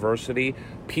Indiana University,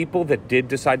 people that did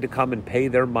decide to come and pay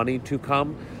their money to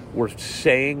come were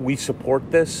saying, we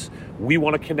support this. We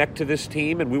want to connect to this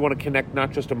team, and we want to connect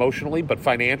not just emotionally, but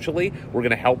financially. We're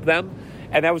going to help them.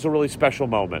 And that was a really special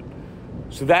moment.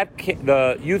 So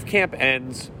the youth camp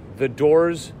ends. The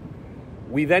doors,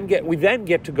 we then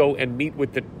get to go and meet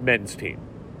with the men's team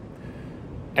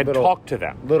and talk to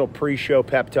them. Little pre-show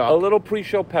pep talk. A little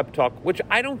pre-show pep talk, which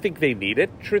I don't think they need it,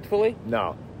 truthfully.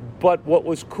 No. But what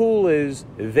was cool is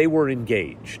they were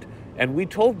engaged. And we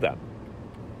told them,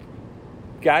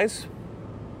 guys,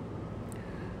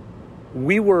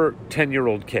 we were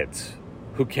 10-year-old kids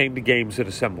who came to games at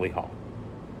Assembly Hall.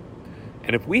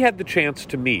 And if we had the chance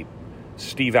to meet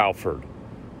Steve Alford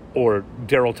or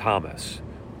Daryl Thomas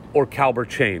or Calbert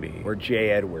Cheney or Jay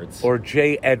Edwards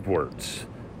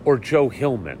or Joe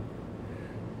Hillman,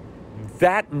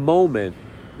 that moment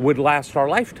would last our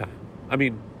lifetime. I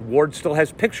mean, Ward still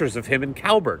has pictures of him and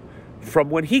Calbert from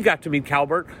when he got to meet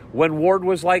Calbert when Ward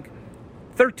was like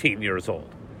 13 years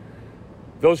old.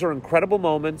 Those are incredible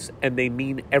moments, and they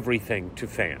mean everything to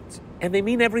fans. And they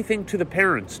mean everything to the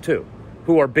parents, too,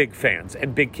 who are big fans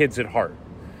and big kids at heart.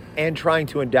 And trying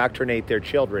to indoctrinate their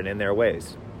children in their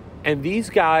ways. And these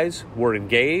guys were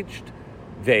engaged,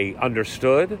 they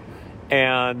understood,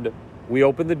 and we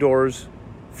opened the doors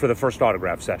for the first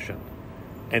autograph session.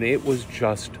 And it was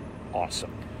just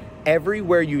awesome.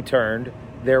 Everywhere you turned,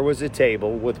 there was a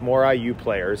table with more IU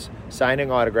players signing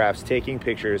autographs, taking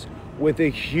pictures, with a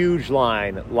huge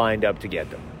line lined up to get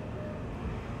them.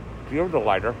 Do you have the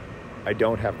lighter? I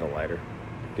don't have the lighter.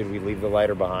 Did we leave the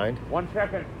lighter behind? 1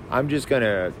 second. I'm just going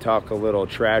to talk a little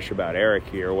trash about Eric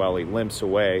here while he limps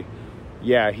away.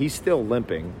 Yeah, he's still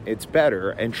limping. It's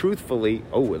better. And truthfully,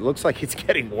 it looks like it's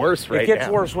getting worse right now. It gets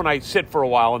worse when I sit for a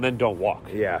while and then don't walk.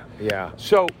 Yeah.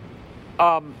 So,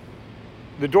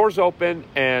 the doors open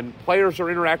and players are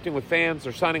interacting with fans.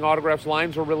 They're signing autographs.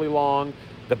 Lines are really long.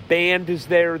 The band is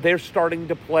there. They're starting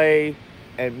to play.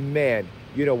 And, man,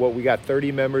 you know what? We got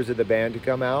 30 members of the band to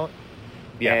come out.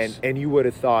 Yes. And you would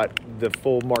have thought the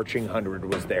full marching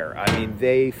 100 was there. I mean,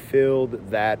 they filled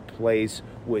that place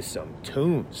with some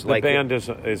tunes. The band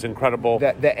is incredible.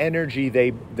 The energy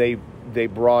they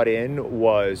brought in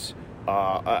was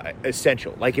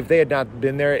essential. Like, if they had not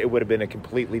been there, it would have been a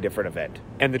completely different event.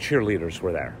 And the cheerleaders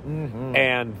were there. Mm-hmm.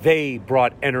 And they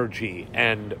brought energy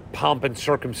and pomp and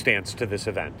circumstance to this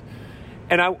event.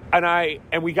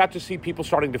 And we got to see people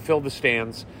starting to fill the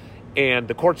stands, and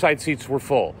the courtside seats were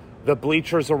full. The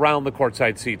bleachers around the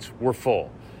courtside seats were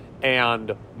full.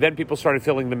 And then people started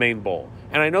filling the main bowl.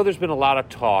 And I know there's been a lot of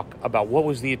talk about what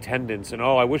was the attendance, and,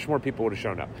 I wish more people would have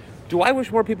shown up. Do I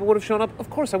wish more people would have shown up?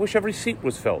 Of course, I wish every seat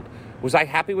was filled. Was I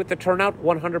happy with the turnout?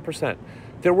 100%.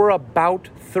 There were about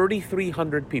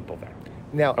 3,300 people there.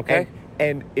 Now, okay?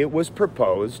 And it was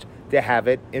proposed to have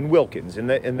it in Wilkins, in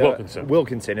the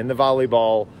Wilkinson, in the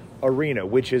volleyball arena,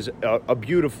 which is a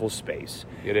beautiful space.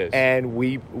 It is. And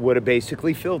we would have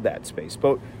basically filled that space.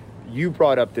 But you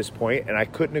brought up this point, and I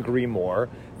couldn't agree more,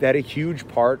 that a huge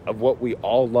part of what we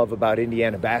all love about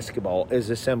Indiana basketball is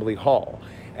Assembly Hall.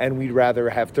 And we'd rather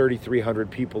have 3,300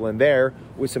 people in there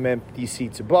with some empty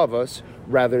seats above us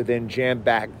rather than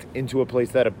jam-packed into a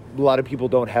place that a lot of people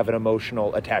don't have an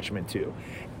emotional attachment to.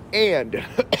 And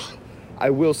I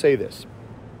will say this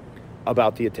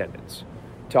about the attendance.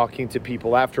 Talking to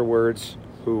people afterwards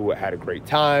who had a great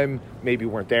time, maybe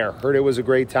weren't there, heard it was a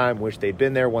great time, wish they'd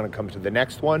been there, want to come to the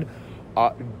next one.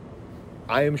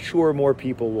 I am sure more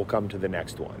people will come to the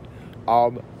next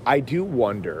one. I do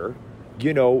wonder,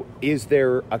 is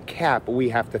there a cap we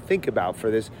have to think about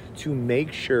for this to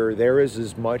make sure there is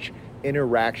as much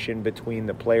interaction between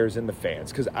the players and the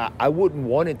fans? Because I wouldn't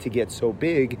want it to get so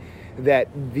big that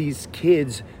these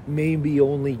kids maybe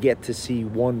only get to see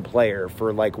one player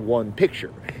for like one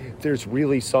picture. There's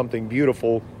really something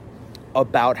beautiful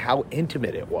about how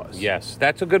intimate it was. Yes,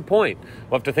 that's a good point.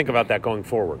 We'll have to think about that going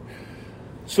forward.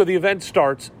 So the event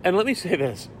starts, and let me say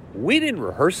this. We didn't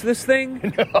rehearse this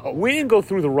thing. No. We didn't go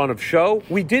through the run of show.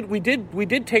 We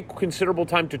did take considerable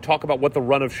time to talk about what the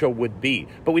run of show would be,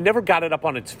 but we never got it up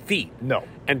on its feet. No.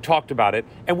 And talked about it.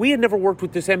 And we had never worked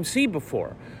with this MC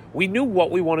before. We knew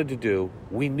what we wanted to do.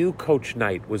 We knew Coach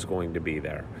Knight was going to be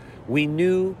there. We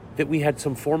knew that we had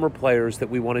some former players that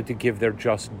we wanted to give their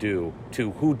just due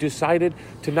to, who decided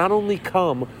to not only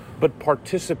come, but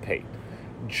participate.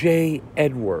 Jay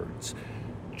Edwards,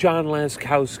 John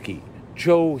Laskowski,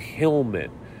 Joe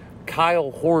Hillman,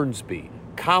 Kyle Hornsby,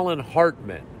 Colin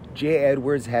Hartman. Jay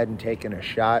Edwards hadn't taken a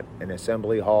shot in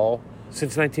Assembly Hall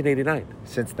Since 1989.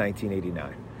 Since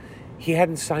 1989. He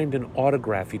hadn't signed an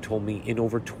autograph, he told me, in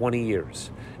over 20 years.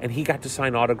 And he got to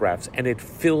sign autographs, and it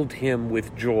filled him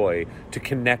with joy to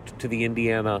connect to the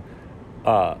Indiana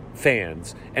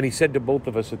fans. And he said to both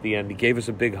of us at the end, he gave us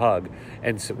a big hug,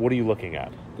 and said, "What are you looking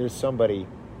at?" There's somebody...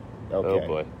 Okay. Oh,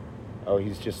 boy. Oh,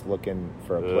 he's just looking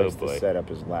for a place to set up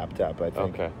his laptop, I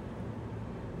think. Okay.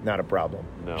 Not a problem.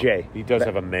 No. Jay. He does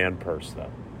have a man purse,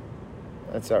 though.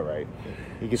 That's all right.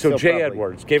 So Jay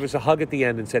Edwards gave us a hug at the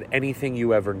end and said, anything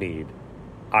you ever need,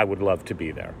 I would love to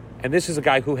be there. And this is a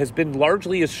guy who has been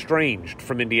largely estranged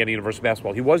from Indiana University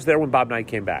basketball. He was there when Bob Knight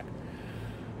came back.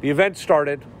 The event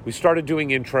started. We started doing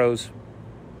intros.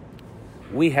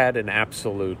 We had an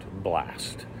absolute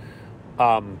blast.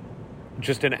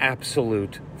 Just an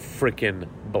absolute freaking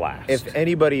blast. If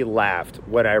anybody laughed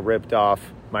when I ripped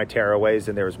off my tearaways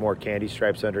and there was more candy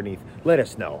stripes underneath, let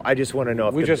us know. I just want to know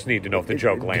if we just need to know if the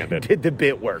joke landed. Did the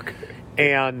bit work?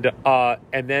 And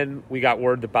then we got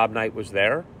word that Bob Knight was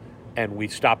there, and we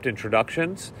stopped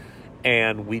introductions,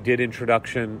 and we did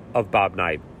introduction of Bob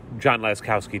Knight. John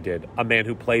Laskowski did, a man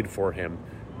who played for him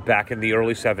back in the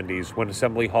early 70s when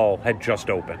Assembly Hall had just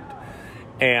opened.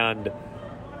 And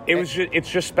it's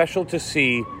just special to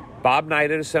see Bob Knight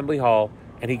at Assembly Hall,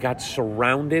 and he got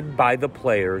surrounded by the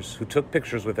players who took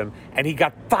pictures with him, and he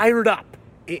got fired up.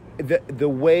 The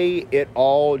way it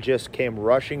all just came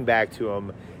rushing back to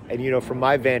him, and, from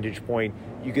my vantage point,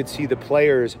 you could see the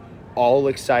players all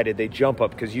excited. They jump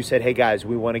up because you said, "Hey, guys,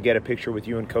 we want to get a picture with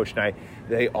you and Coach Knight."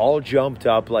 They all jumped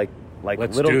up like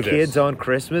little kids on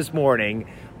Christmas morning,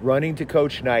 running to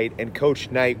Coach Knight, and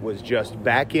Coach Knight was just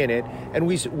back in it. And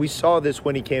we saw this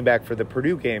when he came back for the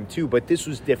Purdue game too, but this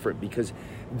was different because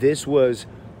this was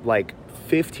like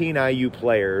 15 IU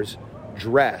players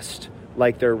dressed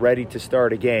like they're ready to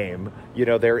start a game.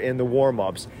 They're in the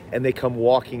warm-ups, and they come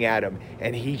walking at him,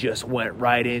 and he just went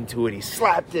right into it. He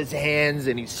slapped his hands,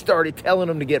 and he started telling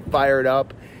them to get fired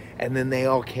up. And then they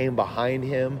all came behind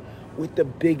him with the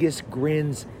biggest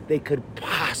grins they could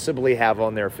possibly have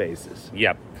on their faces.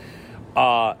 Yep.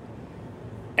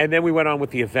 And then we went on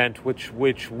with the event, which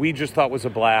we just thought was a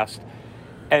blast.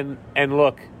 And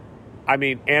look, I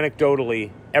mean,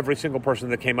 anecdotally, every single person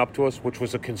that came up to us, which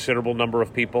was a considerable number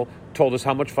of people, told us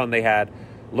how much fun they had.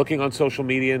 Looking on social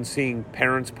media and seeing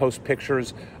parents post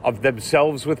pictures of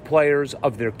themselves with players,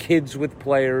 of their kids with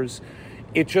players.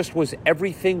 It just was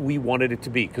everything we wanted it to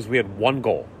be, because we had one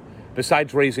goal,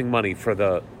 besides raising money for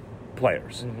the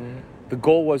players. Mm-hmm. The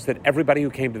goal was that everybody who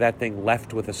came to that thing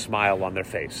left with a smile on their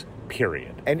face,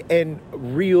 period. And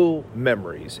real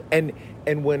memories. And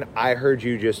when I heard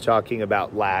you just talking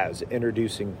about Laz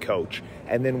introducing Coach,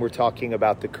 and then we're talking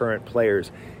about the current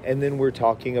players, and then we're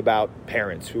talking about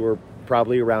parents who are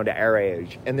probably around our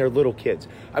age and their little kids.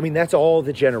 I mean, that's all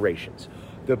the generations.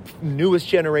 The newest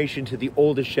generation to the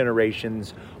oldest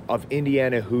generations of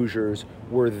Indiana Hoosiers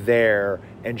were there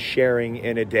and sharing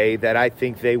in a day that I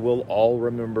think they will all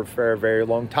remember for a very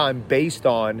long time based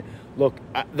on, look,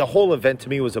 the whole event to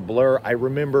me was a blur. I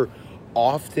remember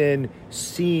often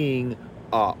seeing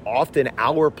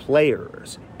our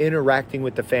players interacting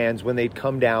with the fans when they'd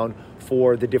come down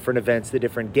for the different events, the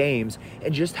different games,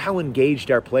 and just how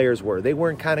engaged our players were. They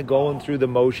weren't kind of going through the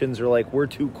motions or like, we're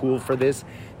too cool for this.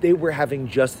 They were having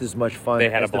just as much fun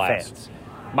as the fans.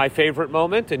 My favorite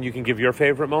moment, and you can give your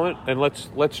favorite moment, and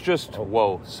let's just,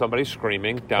 whoa, somebody's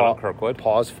screaming down in Kirkwood.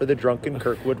 Pause for the drunken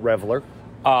Kirkwood reveler.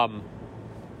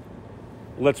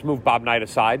 Let's move Bob Knight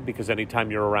aside, because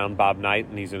anytime you're around Bob Knight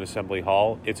and he's in Assembly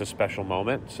Hall, it's a special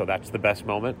moment, so that's the best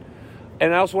moment.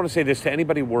 And I also want to say this to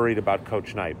anybody worried about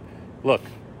Coach Knight. Look,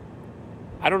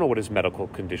 I don't know what his medical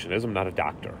condition is. I'm not a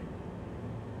doctor.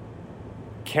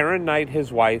 Karen Knight,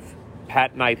 his wife,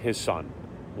 Pat Knight, his son,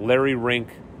 Larry Rink,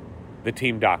 the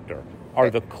team doctor, are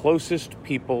the closest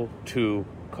people to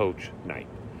Coach Knight.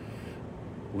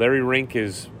 Larry Rink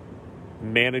is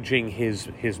managing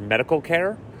his medical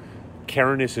care.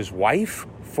 Karen is his wife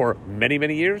for many,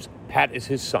 many years. Pat is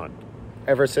his son.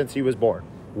 Ever since he was born.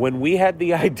 When we had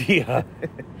the idea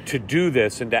to do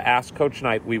this and to ask Coach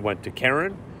Knight, we went to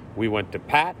Karen, we went to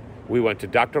Pat, we went to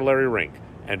Dr. Larry Rink,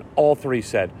 and all three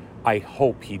said, I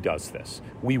hope he does this.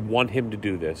 We want him to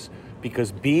do this,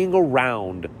 because being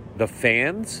around the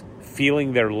fans,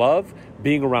 feeling their love,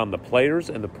 being around the players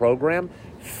and the program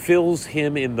fills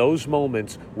him in those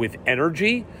moments with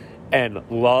energy and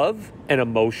love and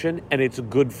emotion, and it's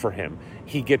good for him.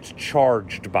 He gets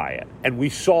charged by it, and we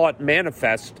saw it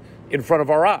manifest in front of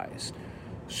our eyes.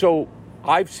 So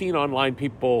I've seen online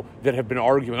people that have been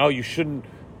arguing,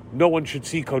 no one should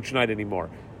see Coach Knight anymore.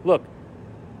 Look,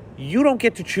 you don't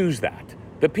get to choose that.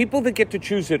 The people that get to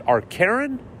choose it are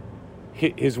Karen,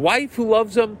 his wife who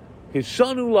loves him, his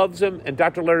son who loves him, and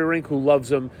Dr. Larry Rink who loves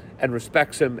him and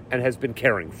respects him and has been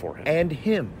caring for him. And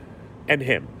him. And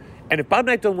if Bob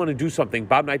Knight doesn't want to do something,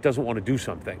 Bob Knight doesn't want to do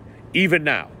something, even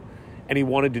now. And he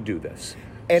wanted to do this.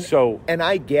 And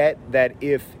I get that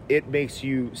if it makes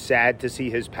you sad to see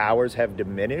his powers have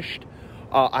diminished,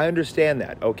 I understand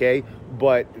that, okay?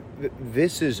 But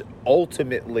this is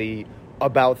ultimately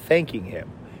about thanking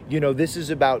him. You know, this is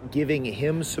about giving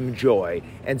him some joy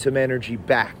and some energy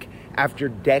back. After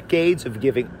decades of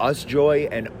giving us joy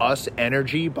and us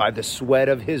energy by the sweat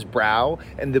of his brow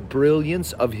and the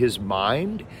brilliance of his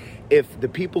mind, if the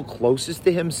people closest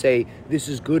to him say, this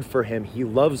is good for him, he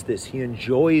loves this, he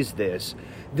enjoys this,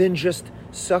 then just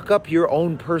suck up your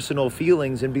own personal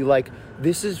feelings and be like,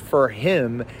 this is for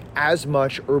him as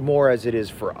much or more as it is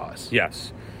for us.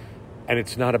 Yes. And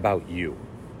it's not about you.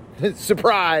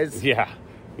 Surprise! Yeah,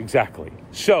 exactly.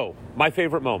 So, my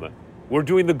favorite moment. We're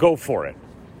doing the go for it.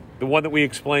 The one that we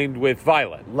explained with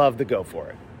Violet. Love the go for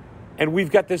it. And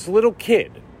we've got this little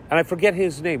kid, and I forget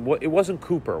his name. It wasn't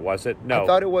Cooper, was it? No. I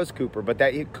thought it was Cooper, but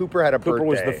Cooper had a birthday. Cooper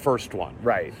was the first one.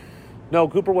 Right. No,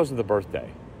 Cooper wasn't the birthday.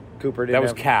 Cooper didn't. That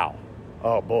was Cal.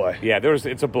 Oh, boy. Yeah,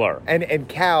 it's a blur. And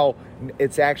Cal,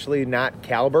 it's actually not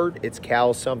Calbert, it's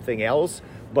Cal something else,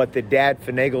 but the dad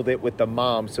finagled it with the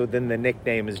mom, so then the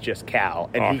nickname is just Cal,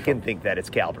 and awesome. He can think that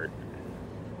it's Calbert.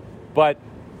 But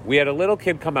we had a little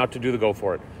kid come out to do the go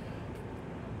for it.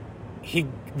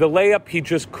 The layup, he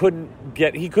just couldn't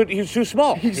get. He was too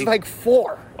small. He's like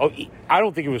 4. Oh, I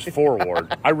don't think he was 4,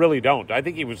 Ward. I really don't. I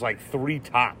think he was like 3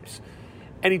 tops.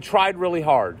 And he tried really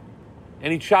hard.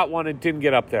 And he shot one and didn't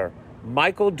get up there.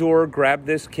 Michael Dorr grabbed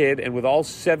this kid and with all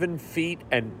 7 feet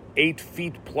and 8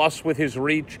 feet plus with his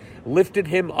reach, lifted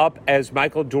him up as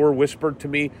Michael Dorr whispered to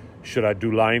me, should I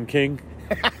do Lion King?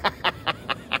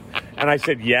 And I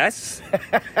said, yes.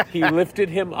 He lifted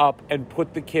him up and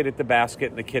put the kid at the basket,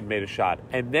 and the kid made a shot.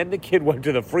 And then the kid went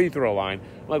to the free throw line.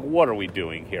 I'm like, what are we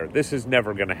doing here? This is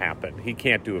never going to happen. He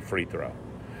can't do a free throw.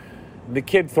 And the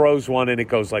kid throws one, and it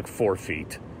goes like 4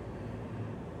 feet.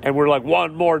 And we're like,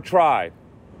 one more try.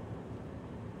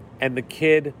 And the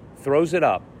kid throws it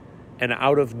up, and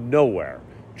out of nowhere,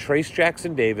 Trace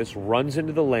Jackson Davis runs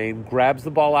into the lane, grabs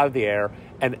the ball out of the air,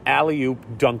 and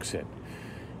alley-oop dunks it.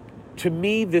 To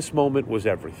me, this moment was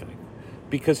everything.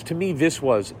 Because to me, this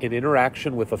was an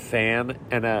interaction with a fan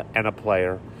and a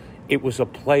player. It was a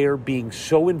player being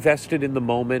so invested in the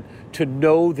moment to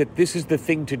know that this is the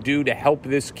thing to do to help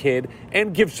this kid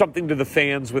and give something to the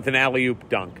fans with an alley-oop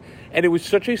dunk. And it was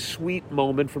such a sweet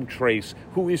moment from Trace,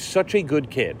 who is such a good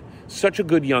kid, such a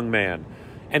good young man.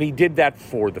 And he did that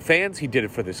for the fans. He did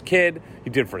it for this kid. He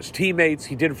did it for his teammates.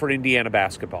 He did it for Indiana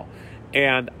basketball.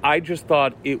 And I just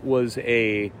thought it was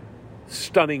a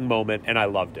stunning moment, and I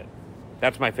loved it.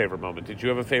 That's my favorite moment. Did you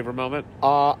have a favorite moment?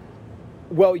 Well,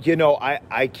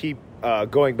 I keep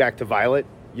going back to Violet,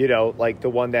 like the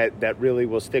one that really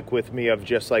will stick with me of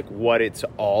just like what it's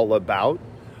all about.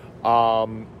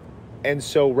 And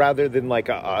so rather than like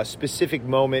a specific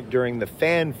moment during the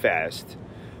Fan Fest,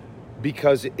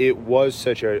 because it was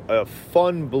such a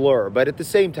fun blur, but at the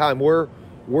same time,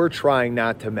 we're trying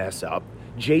not to mess up.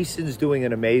 Jason's doing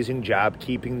an amazing job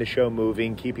keeping the show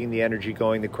moving, keeping the energy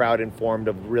going, the crowd informed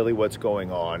of really what's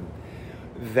going on.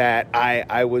 That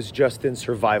I was just in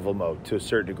survival mode to a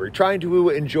certain degree, trying to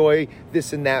enjoy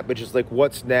this and that, but just like,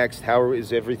 what's next? How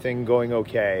is everything going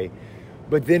okay?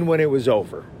 But then when it was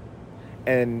over,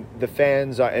 and the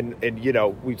fans, and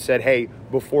we said, hey,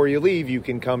 before you leave, you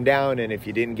can come down, and if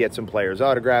you didn't get some players'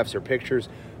 autographs or pictures,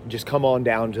 just come on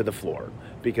down to the floor.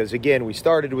 Because again, we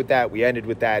started with that, we ended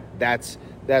with that. That's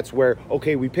where,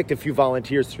 okay, we picked a few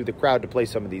volunteers through the crowd to play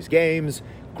some of these games.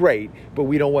 Great, but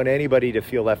we don't want anybody to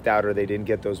feel left out or they didn't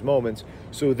get those moments.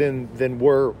 So then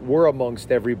we're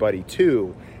amongst everybody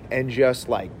too, and just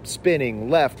like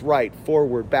spinning left, right,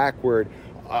 forward, backward.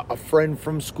 A friend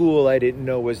from school I didn't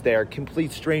know was there.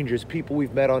 Complete strangers, people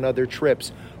we've met on other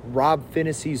trips. Rob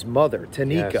Finney's mother,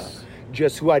 Tanika, yes.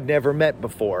 Just who I'd never met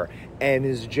before, and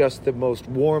is just the most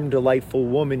warm, delightful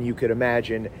woman you could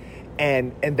imagine.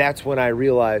 And that's when I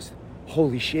realized,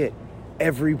 holy shit,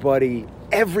 everybody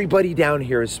down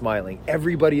here is smiling.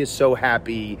 Everybody is so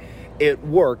happy. It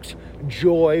worked.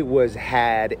 Joy was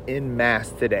had en masse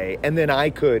today. And then I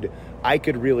could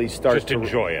really start just to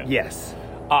enjoy it. Yes.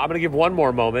 I'm going to give one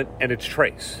more moment, and it's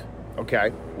Trace.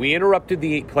 Okay. We interrupted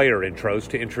the player intros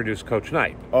to introduce Coach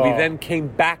Knight. Oh. We then came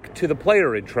back to the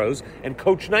player intros, and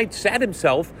Coach Knight sat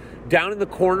himself down in the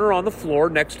corner on the floor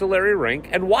next to Larry Rink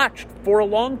and watched for a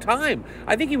long time.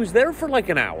 I think he was there for like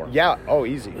an hour. Yeah. Oh,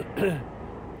 easy.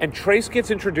 And Trace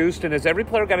gets introduced, and as every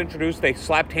player got introduced, they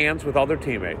slapped hands with all their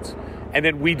teammates. And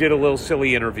then we did a little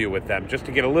silly interview with them just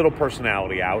to get a little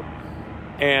personality out.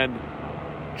 And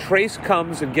Trace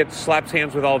comes and slaps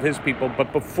hands with all of his people,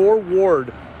 but before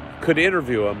Ward could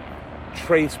interview him,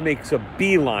 Trace makes a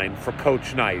beeline for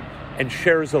Coach Knight and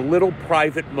shares a little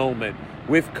private moment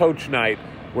with Coach Knight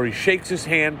where he shakes his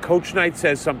hand, Coach Knight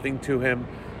says something to him,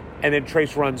 and then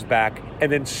Trace runs back,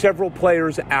 and then several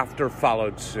players after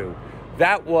followed suit.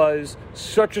 That was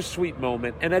such a sweet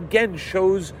moment, and again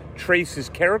shows Trace's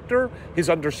character, his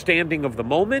understanding of the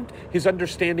moment, his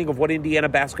understanding of what Indiana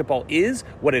basketball is,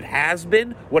 what it has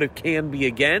been, what it can be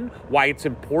again, why it's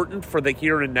important for the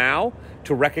here and now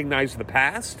to recognize the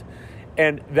past,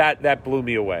 and that blew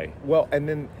me away. Well, and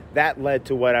then that led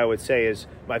to what I would say is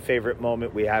my favorite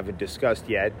moment we haven't discussed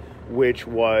yet, which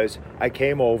was I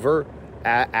came over,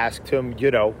 asked him,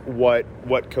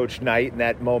 what Coach Knight in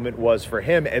that moment was for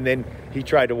him, and then he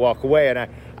tried to walk away, and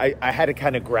I had to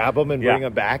kind of grab him and bring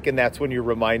him back, and that's when you're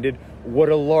reminded what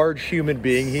a large human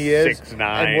being he is, 6'9",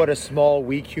 and what a small,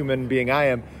 weak human being I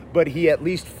am. But he at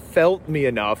least felt me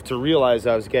enough to realize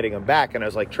I was getting him back, and I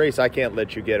was like, Trace, I can't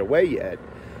let you get away yet.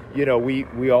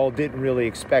 We all didn't really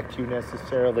expect you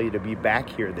necessarily to be back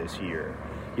here this year.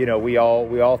 We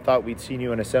all thought we'd seen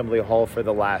you in Assembly Hall for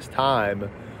the last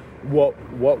time. What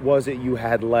was it you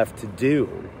had left to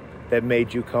do that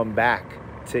made you come back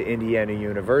to Indiana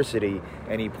University?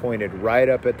 And he pointed right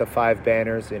up at the 5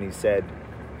 banners and he said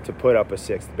to put up a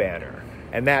 6th banner.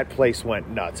 And that place went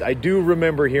nuts. I do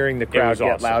remember hearing the crowd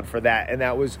get awesome. loud for that. And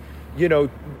that was,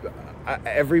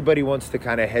 everybody wants to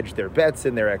kind of hedge their bets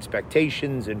and their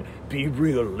expectations and be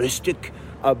realistic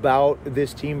about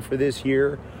this team for this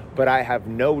year. But I have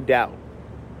no doubt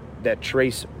that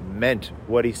Trace meant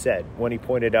what he said when he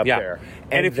pointed up there.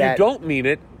 And if you don't mean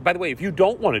it, by the way, if you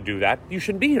don't want to do that, you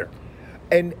shouldn't be here.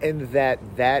 And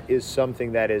that is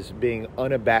something that is being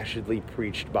unabashedly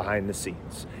preached behind the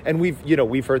scenes. And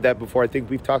we've heard that before. I think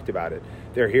we've talked about it.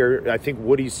 They're here. I think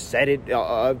Woody said it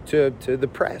to the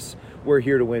press. We're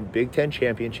here to win Big Ten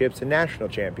championships and national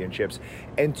championships.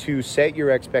 And to set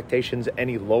your expectations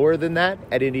any lower than that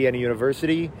at Indiana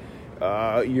University,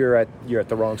 you're at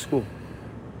the wrong school.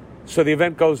 So the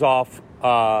event goes off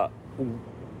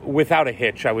without a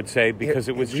hitch, I would say, because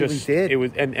it was really just did. It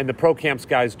was, and the pro camps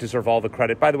guys deserve all the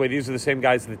credit. By the way, these are the same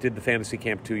guys that did the fantasy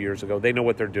camp 2 years ago. They know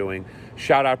what they're doing.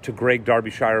 Shout out to Greg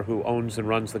Derbyshire, who owns and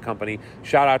runs the company.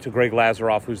 Shout out to Greg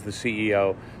Lazaroff, who's the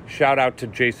CEO. Shout out to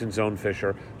Jason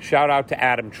Zonefisher. Shout out to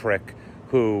Adam Trick,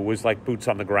 who was like boots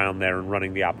on the ground there and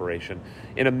running the operation.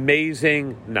 An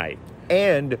amazing night.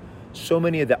 And so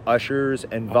many of the ushers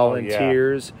and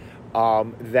volunteers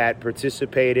that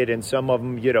participated, and some of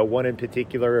them, one in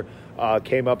particular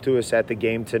came up to us at the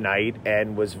game tonight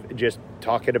and was just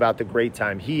talking about the great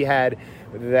time he had.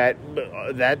 That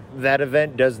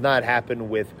event does not happen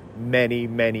with many,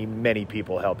 many, many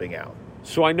people helping out.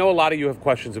 So I know a lot of you have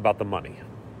questions about the money.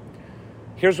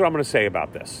 Here's what I'm going to say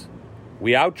about this.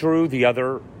 We outdrew the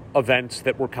other events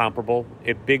that were comparable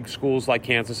at big schools like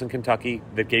Kansas and Kentucky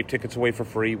that gave tickets away for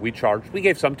free. We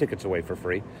gave some tickets away for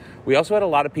free. We also had a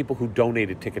lot of people who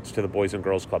donated tickets to the Boys and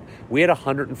Girls Club. We had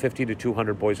 150 to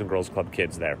 200 Boys and Girls Club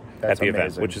kids there at the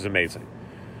event, which is amazing.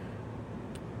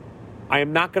 I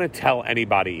am not going to tell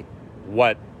anybody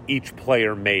what each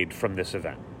player made from this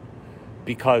event,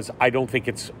 because I don't think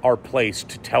it's our place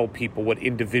to tell people what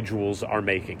individuals are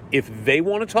making. If they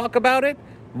want to talk about it,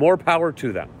 more power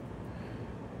to them.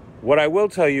 What I will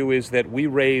tell you is that we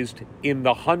raised in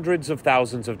the hundreds of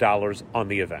thousands of dollars on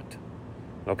the event.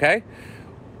 Okay?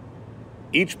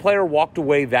 Each player walked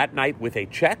away that night with a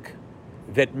check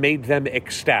that made them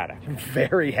ecstatic.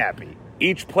 Very happy.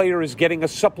 Each player is getting a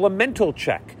supplemental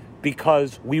check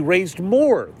because we raised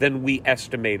more than we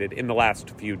estimated in the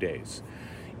last few days.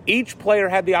 Each player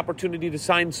had the opportunity to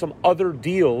sign some other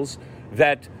deals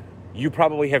that you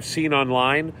probably have seen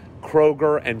online.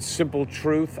 Kroger and Simple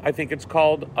Truth, I think it's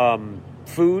called,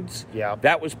 Foods. Yeah.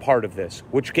 That was part of this,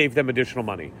 which gave them additional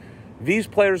money. These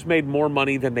players made more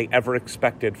money than they ever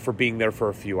expected for being there for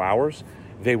a few hours.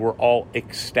 They were all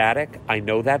ecstatic. I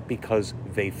know that because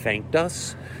they thanked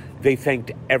us. They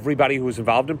thanked everybody who was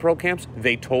involved in pro camps.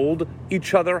 They told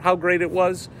each other how great it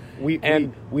was.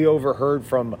 We overheard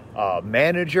from a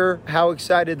manager how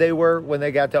excited they were when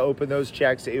they got to open those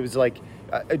checks. It was like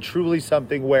truly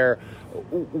something where,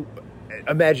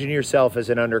 imagine yourself as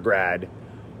an undergrad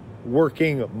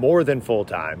working more than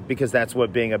full-time, because that's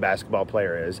what being a basketball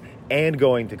player is, and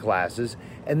going to classes,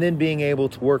 and then being able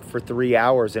to work for 3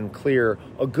 hours and clear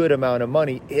a good amount of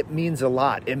money. It means a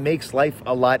lot. It makes life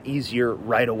a lot easier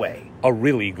right away. A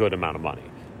really good amount of money.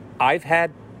 I've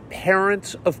had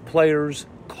parents of players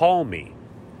call me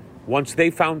once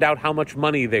they found out how much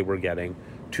money they were getting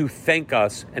to thank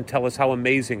us and tell us how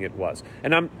amazing it was.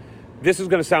 And this is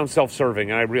going to sound self-serving,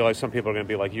 and I realize some people are going to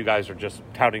be like, you guys are just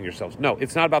touting yourselves. No,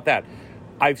 it's not about that.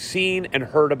 I've seen and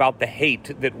heard about the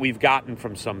hate that we've gotten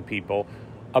from some people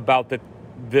about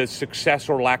the success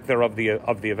or lack thereof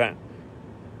of the event.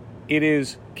 It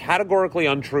is categorically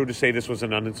untrue to say this was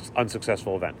an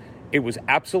unsuccessful event. It was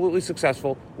absolutely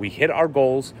successful. We hit our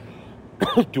goals.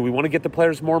 Do we want to get the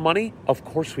players more money? Of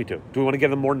course we do. Do we want to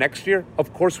give them more next year?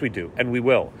 Of course we do, and we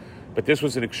will. But this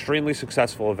was an extremely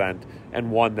successful event,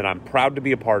 and one that I'm proud to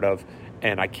be a part of,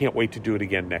 and I can't wait to do it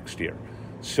again next year.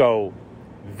 So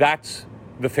that's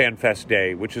the Fan Fest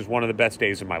day, which is one of the best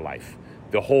days of my life.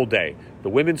 The whole day. The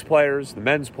women's players, the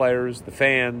men's players, the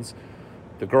fans,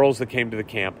 the girls that came to the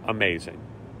camp, amazing.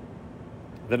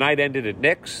 The night ended at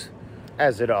Nick's.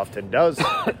 As it often does.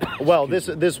 Well,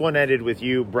 this one ended with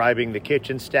you bribing the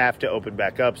kitchen staff to open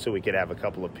back up so we could have a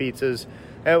couple of pizzas.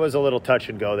 It was a little touch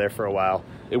and go there for a while.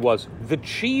 It was. The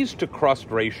cheese to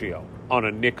crust ratio on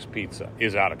a Nick's pizza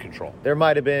is out of control. There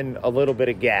might have been a little bit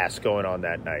of gas going on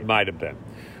that night. Might have been.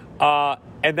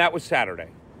 And that was Saturday.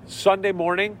 Sunday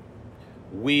morning,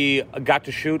 we got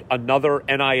to shoot another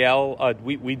NIL.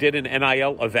 We did an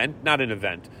NIL event, not an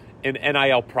event, an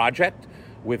NIL project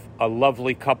with a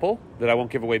lovely couple that I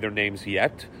won't give away their names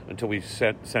yet until we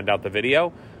send out the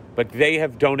video. But they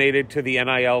have donated to the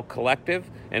NIL collective,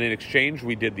 and in exchange,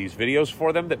 we did these videos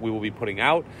for them that we will be putting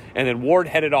out. And then Ward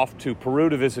headed off to Peru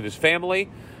to visit his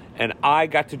family, and I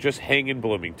got to just hang in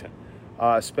Bloomington.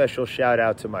 Special shout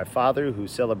out to my father who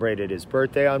celebrated his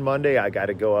birthday on Monday. I got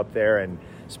to go up there and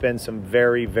spend some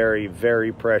very, very,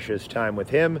 very precious time with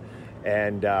him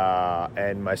and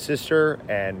my sister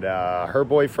and her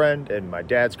boyfriend and my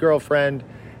dad's girlfriend.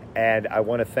 And I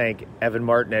want to thank Evan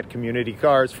Martin at Community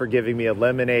Cars for giving me a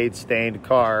lemonade-stained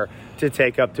car to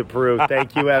take up to Peru.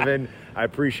 Thank you, Evan. I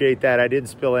appreciate that. I didn't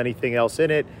spill anything else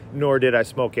in it, nor did I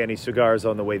smoke any cigars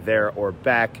on the way there or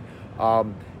back.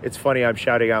 It's funny I'm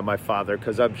shouting out my father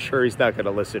because I'm sure he's not going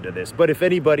to listen to this. But if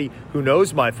anybody who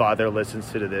knows my father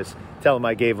listens to this, tell him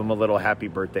I gave him a little happy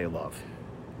birthday love.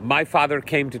 My father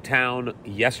came to town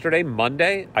yesterday,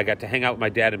 Monday. I got to hang out with my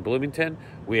dad in Bloomington.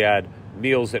 We had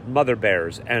meals at Mother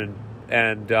Bear's and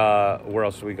where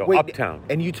else did we go? Wait, Uptown.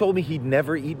 And you told me he'd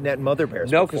never eaten at Mother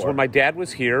Bear's No, before. because when my dad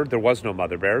was here, there was no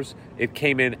Mother Bear's. It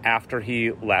came in after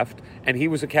he left, and he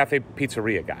was a cafe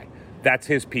pizzeria guy. That's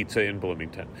his pizza in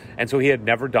Bloomington. And so he had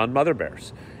never done Mother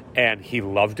Bear's. And he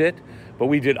loved it. But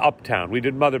we did Uptown. We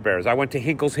did Mother Bear's. I went to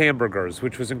Hinkle's Hamburgers,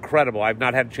 which was incredible. I've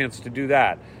not had a chance to do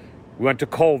that. We went to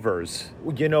Culver's.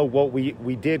 You know, what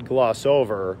we did gloss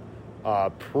over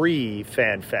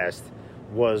pre-Fan Fest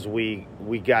was we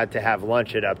got to have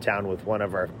lunch at Uptown with one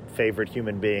of our favorite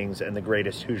human beings and the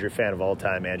greatest Hoosier fan of all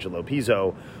time, Angelo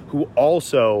Pizzo, who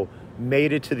also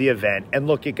made it to the event. And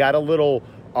look, it got a little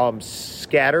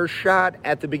scatter shot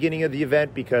at the beginning of the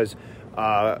event because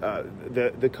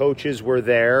the coaches were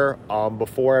there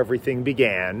before everything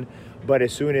began. But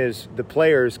as soon as the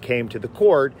players came to the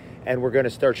court and were going to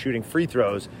start shooting free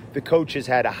throws, the coaches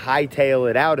had to hightail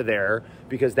it out of there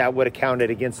because that would have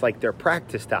counted against like their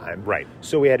practice time. Right.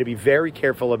 So we had to be very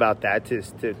careful about that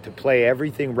to play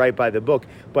everything right by the book.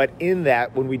 But in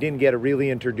that, when we didn't get to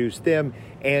really introduce them,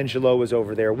 Angelo was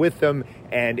over there with them,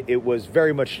 and it was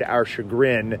very much to our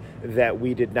chagrin that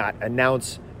we did not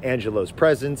announce Angelo's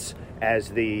presence as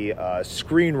the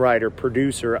screenwriter,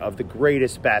 producer of the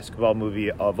greatest basketball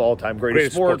movie of all time,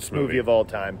 greatest sports movie of all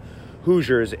time,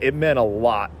 Hoosiers. It meant a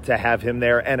lot to have him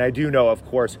there. And I do know, of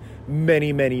course,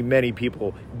 many, many, many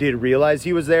people did realize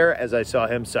he was there as I saw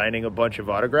him signing a bunch of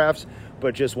autographs,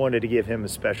 but just wanted to give him a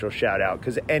special shout out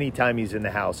because anytime he's in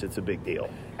the house, it's a big deal.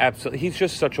 Absolutely. He's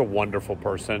just such a wonderful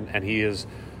person, and he's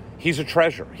a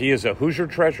treasure. He is a Hoosier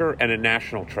treasure and a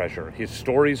national treasure. His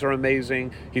stories are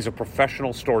amazing. He's a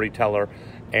professional storyteller,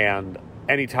 and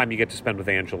anytime you get to spend with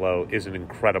Angelo is an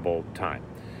incredible time.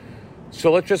 So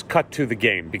let's just cut to the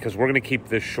game because we're going to keep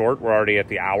this short. We're already at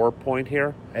the hour point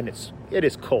here. And it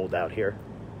is cold out here.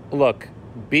 Look,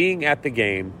 being at the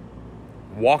game,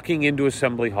 walking into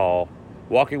Assembly Hall,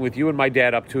 walking with you and my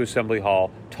dad up to Assembly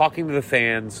Hall, talking to the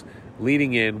fans,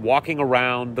 leading in, walking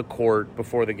around the court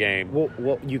before the game.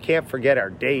 Well, you can't forget our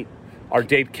date. Our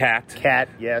date, Kat. Kat,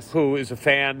 yes. Who is a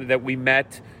fan that we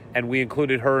met, and we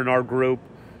included her in our group.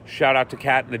 Shout out to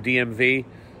Kat in the DMV.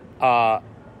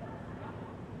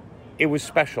 It was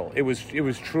special. It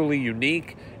was truly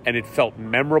unique, and it felt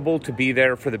memorable to be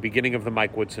there for the beginning of the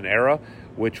Mike Woodson era,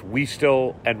 which we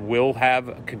still and will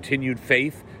have continued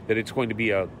faith that it's going to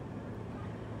be a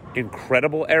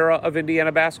incredible era of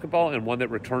Indiana basketball and one that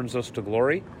returns us to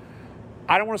glory.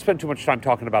 I don't want to spend too much time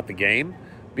talking about the game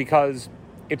because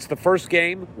it's the first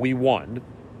game. We won.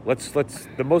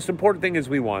 The most important thing is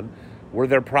we won. Were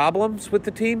there problems with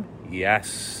the team?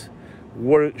 Yes.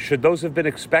 Should those have been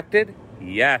expected?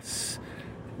 Yes.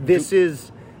 This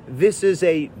is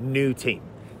a new team.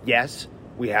 Yes,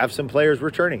 we have some players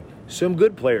returning, some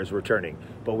good players returning,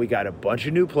 but we got a bunch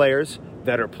of new players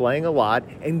that are playing a lot.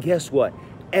 And guess what?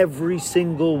 Every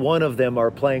single one of them are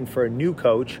playing for a new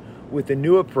coach with a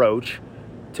new approach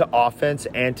to offense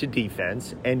and to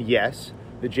defense. And yes,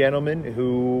 the gentleman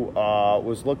who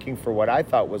was looking for what I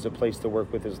thought was a place to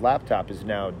work with his laptop is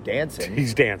now dancing.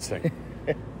 He's dancing.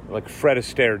 Like Fred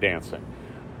Astaire dancing.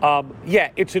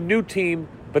 Yeah, it's a new team,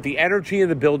 but the energy in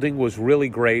the building was really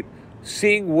great.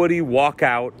 Seeing Woody walk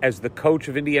out as the coach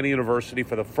of Indiana University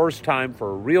for the first time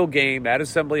for a real game at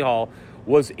Assembly Hall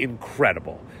was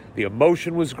incredible. The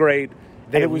emotion was great.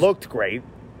 They looked great.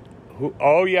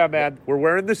 Oh, yeah, man. We're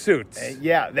wearing the suits.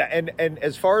 And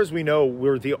as far as we know,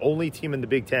 we're the only team in the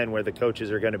Big Ten where the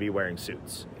coaches are going to be wearing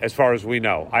suits. As far as we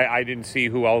know. I didn't see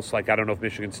who else. Like, I don't know if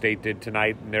Michigan State did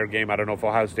tonight in their game. I don't know if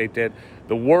Ohio State did.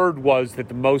 The word was that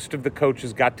the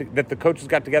coaches got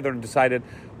together and decided,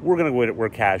 we're going to wear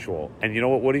casual. And you know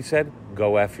what Woody said?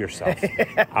 Go F yourself.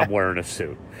 I'm wearing a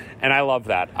suit. And I love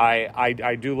that. I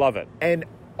do love it. And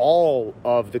all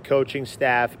of the coaching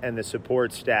staff and the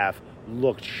support staff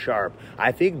looked sharp.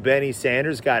 I think Benny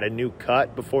Sanders got a new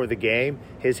cut before the game.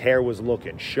 His hair was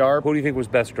looking sharp. Who do you think was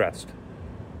best dressed?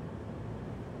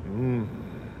 I'm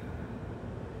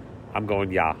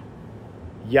going Ya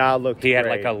looked He had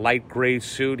great. like a light gray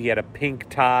suit. He had a pink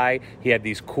tie. He had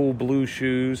these cool blue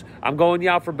shoes. I'm going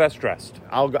Ya for best dressed.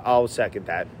 I'll second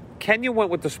that. Kenya went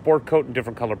with the sport coat and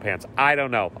different color pants. I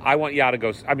don't know. I want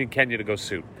Kenya to go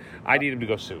suit. I need him to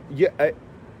go suit. Yeah,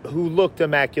 who looked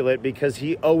immaculate because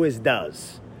he always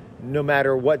does, no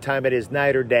matter what time it is,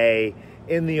 night or day,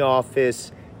 in the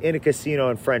office, in a casino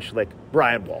in French Lick,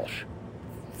 Brian Walsh.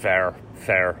 Fair.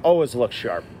 Always looks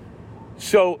sharp.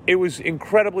 So it was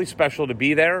incredibly special to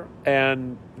be there,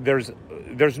 and there's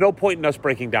no point in us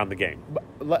breaking down the game.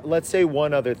 Let's say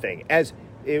one other thing. As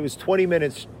it was 20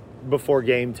 minutes before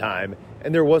game time,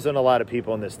 and there wasn't a lot of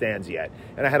people in the stands yet,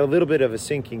 and I had a little bit of a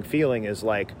sinking feeling as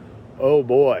like, oh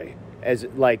boy, as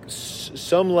like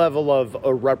some level of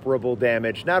irreparable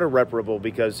damage. Not irreparable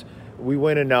because we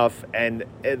win enough, and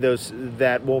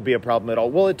that won't be a problem at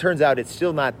all. Well, it turns out it's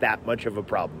still not that much of a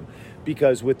problem,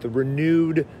 because with the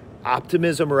renewed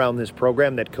optimism around this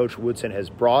program that Coach Woodson has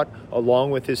brought,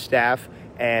 along with his staff,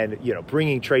 and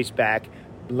bringing Trace back,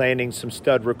 landing some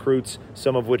stud recruits,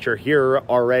 some of which are here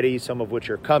already, some of which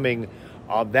are coming,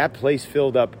 that place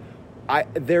filled up. I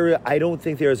don't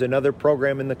think there is another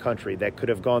program in the country that could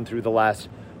have gone through the last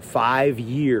 5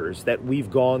 years that we've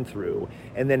gone through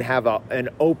and then have an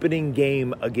opening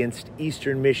game against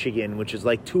Eastern Michigan, which is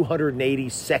like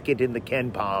 282nd in the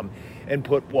Ken Palm, and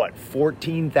put,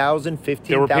 14,000, 15,000?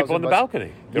 There were people in the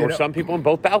balcony. There were some people in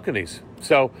both balconies.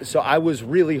 So I was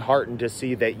really heartened to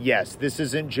see that, yes, this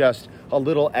isn't just a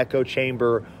little echo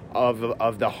chamber of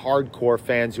the hardcore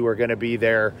fans who are going to be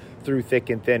there through thick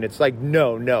and thin. It's like,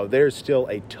 no, there's still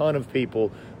a ton of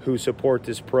people who support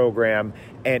this program,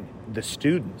 and the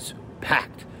students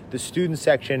packed. The student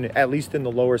section, at least in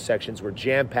the lower sections, were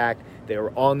jam-packed. They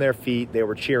were on their feet. They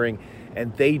were cheering,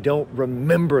 and they don't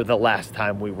remember the last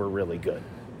time we were really good.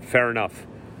 Fair enough.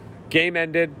 Game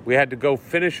ended. We had to go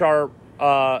finish our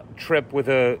trip with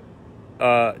a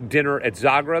dinner at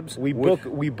Zagreb's. We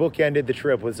bookended the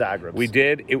trip with Zagreb's. We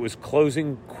did. It was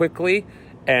closing quickly,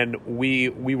 and we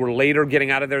were later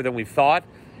getting out of there than we thought.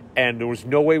 And there was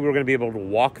no way we were going to be able to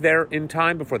walk there in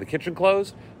time before the kitchen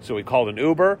closed. So we called an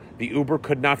Uber. The Uber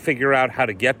could not figure out how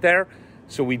to get there.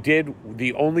 So we did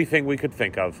the only thing we could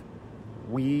think of.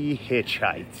 We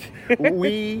hitchhiked.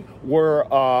 we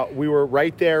were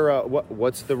right there.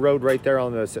 What's the road right there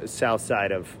on the south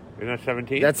side of? Isn't that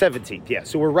 17th? That's 17th, yeah.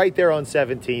 So we're right there on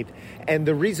 17th. And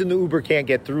the reason the Uber can't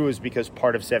get through is because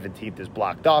part of 17th is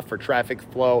blocked off for traffic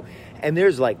flow. And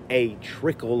there's like a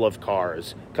trickle of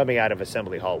cars coming out of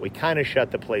Assembly Hall. We kind of shut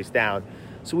the place down.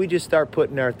 So we just start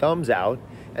putting our thumbs out.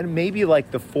 And maybe like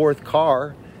the fourth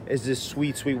car is this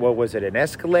sweet, what was it, an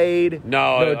Escalade?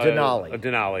 No, a Denali. A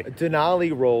Denali. A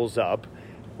Denali rolls up,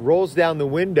 rolls down the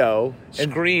window,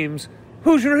 and screams,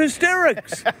 "Hoosier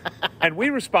Hysterics!" And we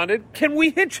responded, "Can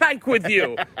we hitchhike with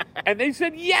you?" And they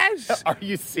said, "Yes." Are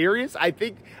you serious? I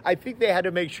think they had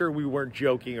to make sure we weren't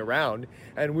joking around.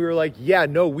 And we were like, yeah,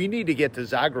 no, we need to get to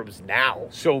Zagreb's now.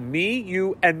 So me,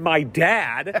 you, and my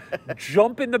dad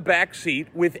jump in the back seat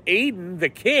with Aiden, the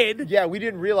kid. Yeah, we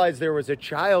didn't realize there was a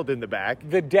child in the back.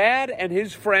 The dad and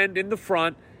his friend in the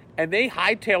front, and they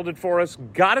hightailed it for us,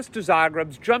 got us to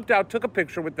Zagreb's, jumped out, took a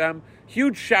picture with them.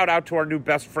 Huge shout out to our new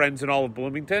best friends in all of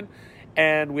Bloomington.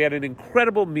 And we had an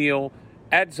incredible meal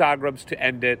at Zagreb's to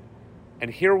end it. And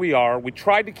here we are. We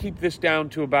tried to keep this down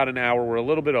to about an hour. We're a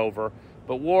little bit over.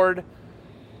 But Ward,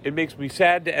 it makes me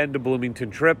sad to end a Bloomington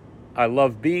trip. I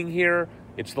love being here.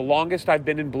 It's the longest I've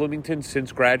been in Bloomington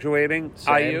since graduating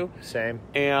IU. Same.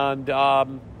 And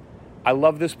I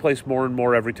love this place more and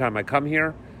more every time I come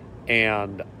here.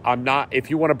 And if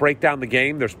you want to break down the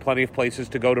game, there's plenty of places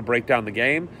to go to break down the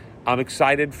game. I'm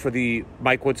excited for the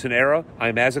Mike Woodson era.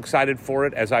 I'm as excited for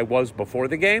it as I was before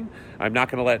the game. I'm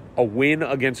not going to let a win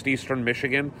against Eastern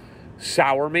Michigan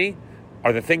sour me.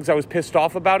 Are the things I was pissed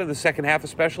off about in the second half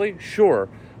especially? Sure.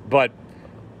 But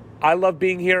I love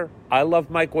being here. I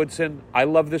love Mike Woodson. I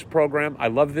love this program. I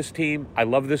love this team. I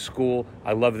love this school.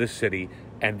 I love this city.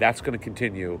 And that's going to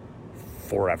continue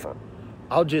forever.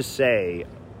 I'll just say,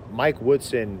 Mike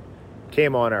Woodson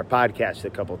came on our podcast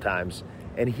a couple times,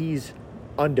 and he's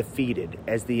undefeated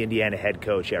as the Indiana head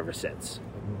coach ever since.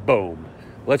 Boom.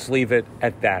 Let's leave it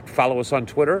at that. Follow us on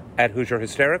Twitter at Hoosier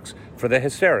Hysterics for the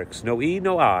hysterics. No E,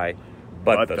 no I,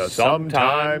 but the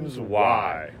sometimes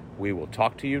why. We will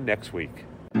talk to you next week.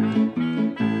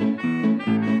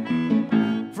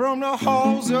 From the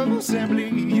halls of assembly,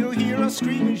 you'll hear us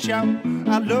scream and shout.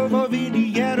 Our love of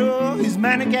Indiana is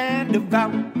manic and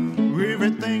devout.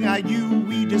 Everything IU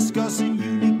we discuss in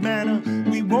unique manner.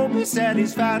 We won't be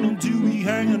satisfied until we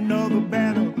hang another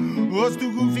banner. Us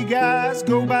two goofy guys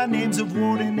go by names of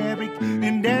Ward and Eric.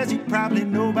 And as you probably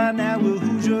know by now, we're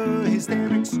Hoosier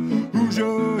Hysterics.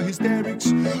 Hoosier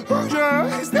Hysterics. Hoosier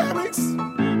Hysterics.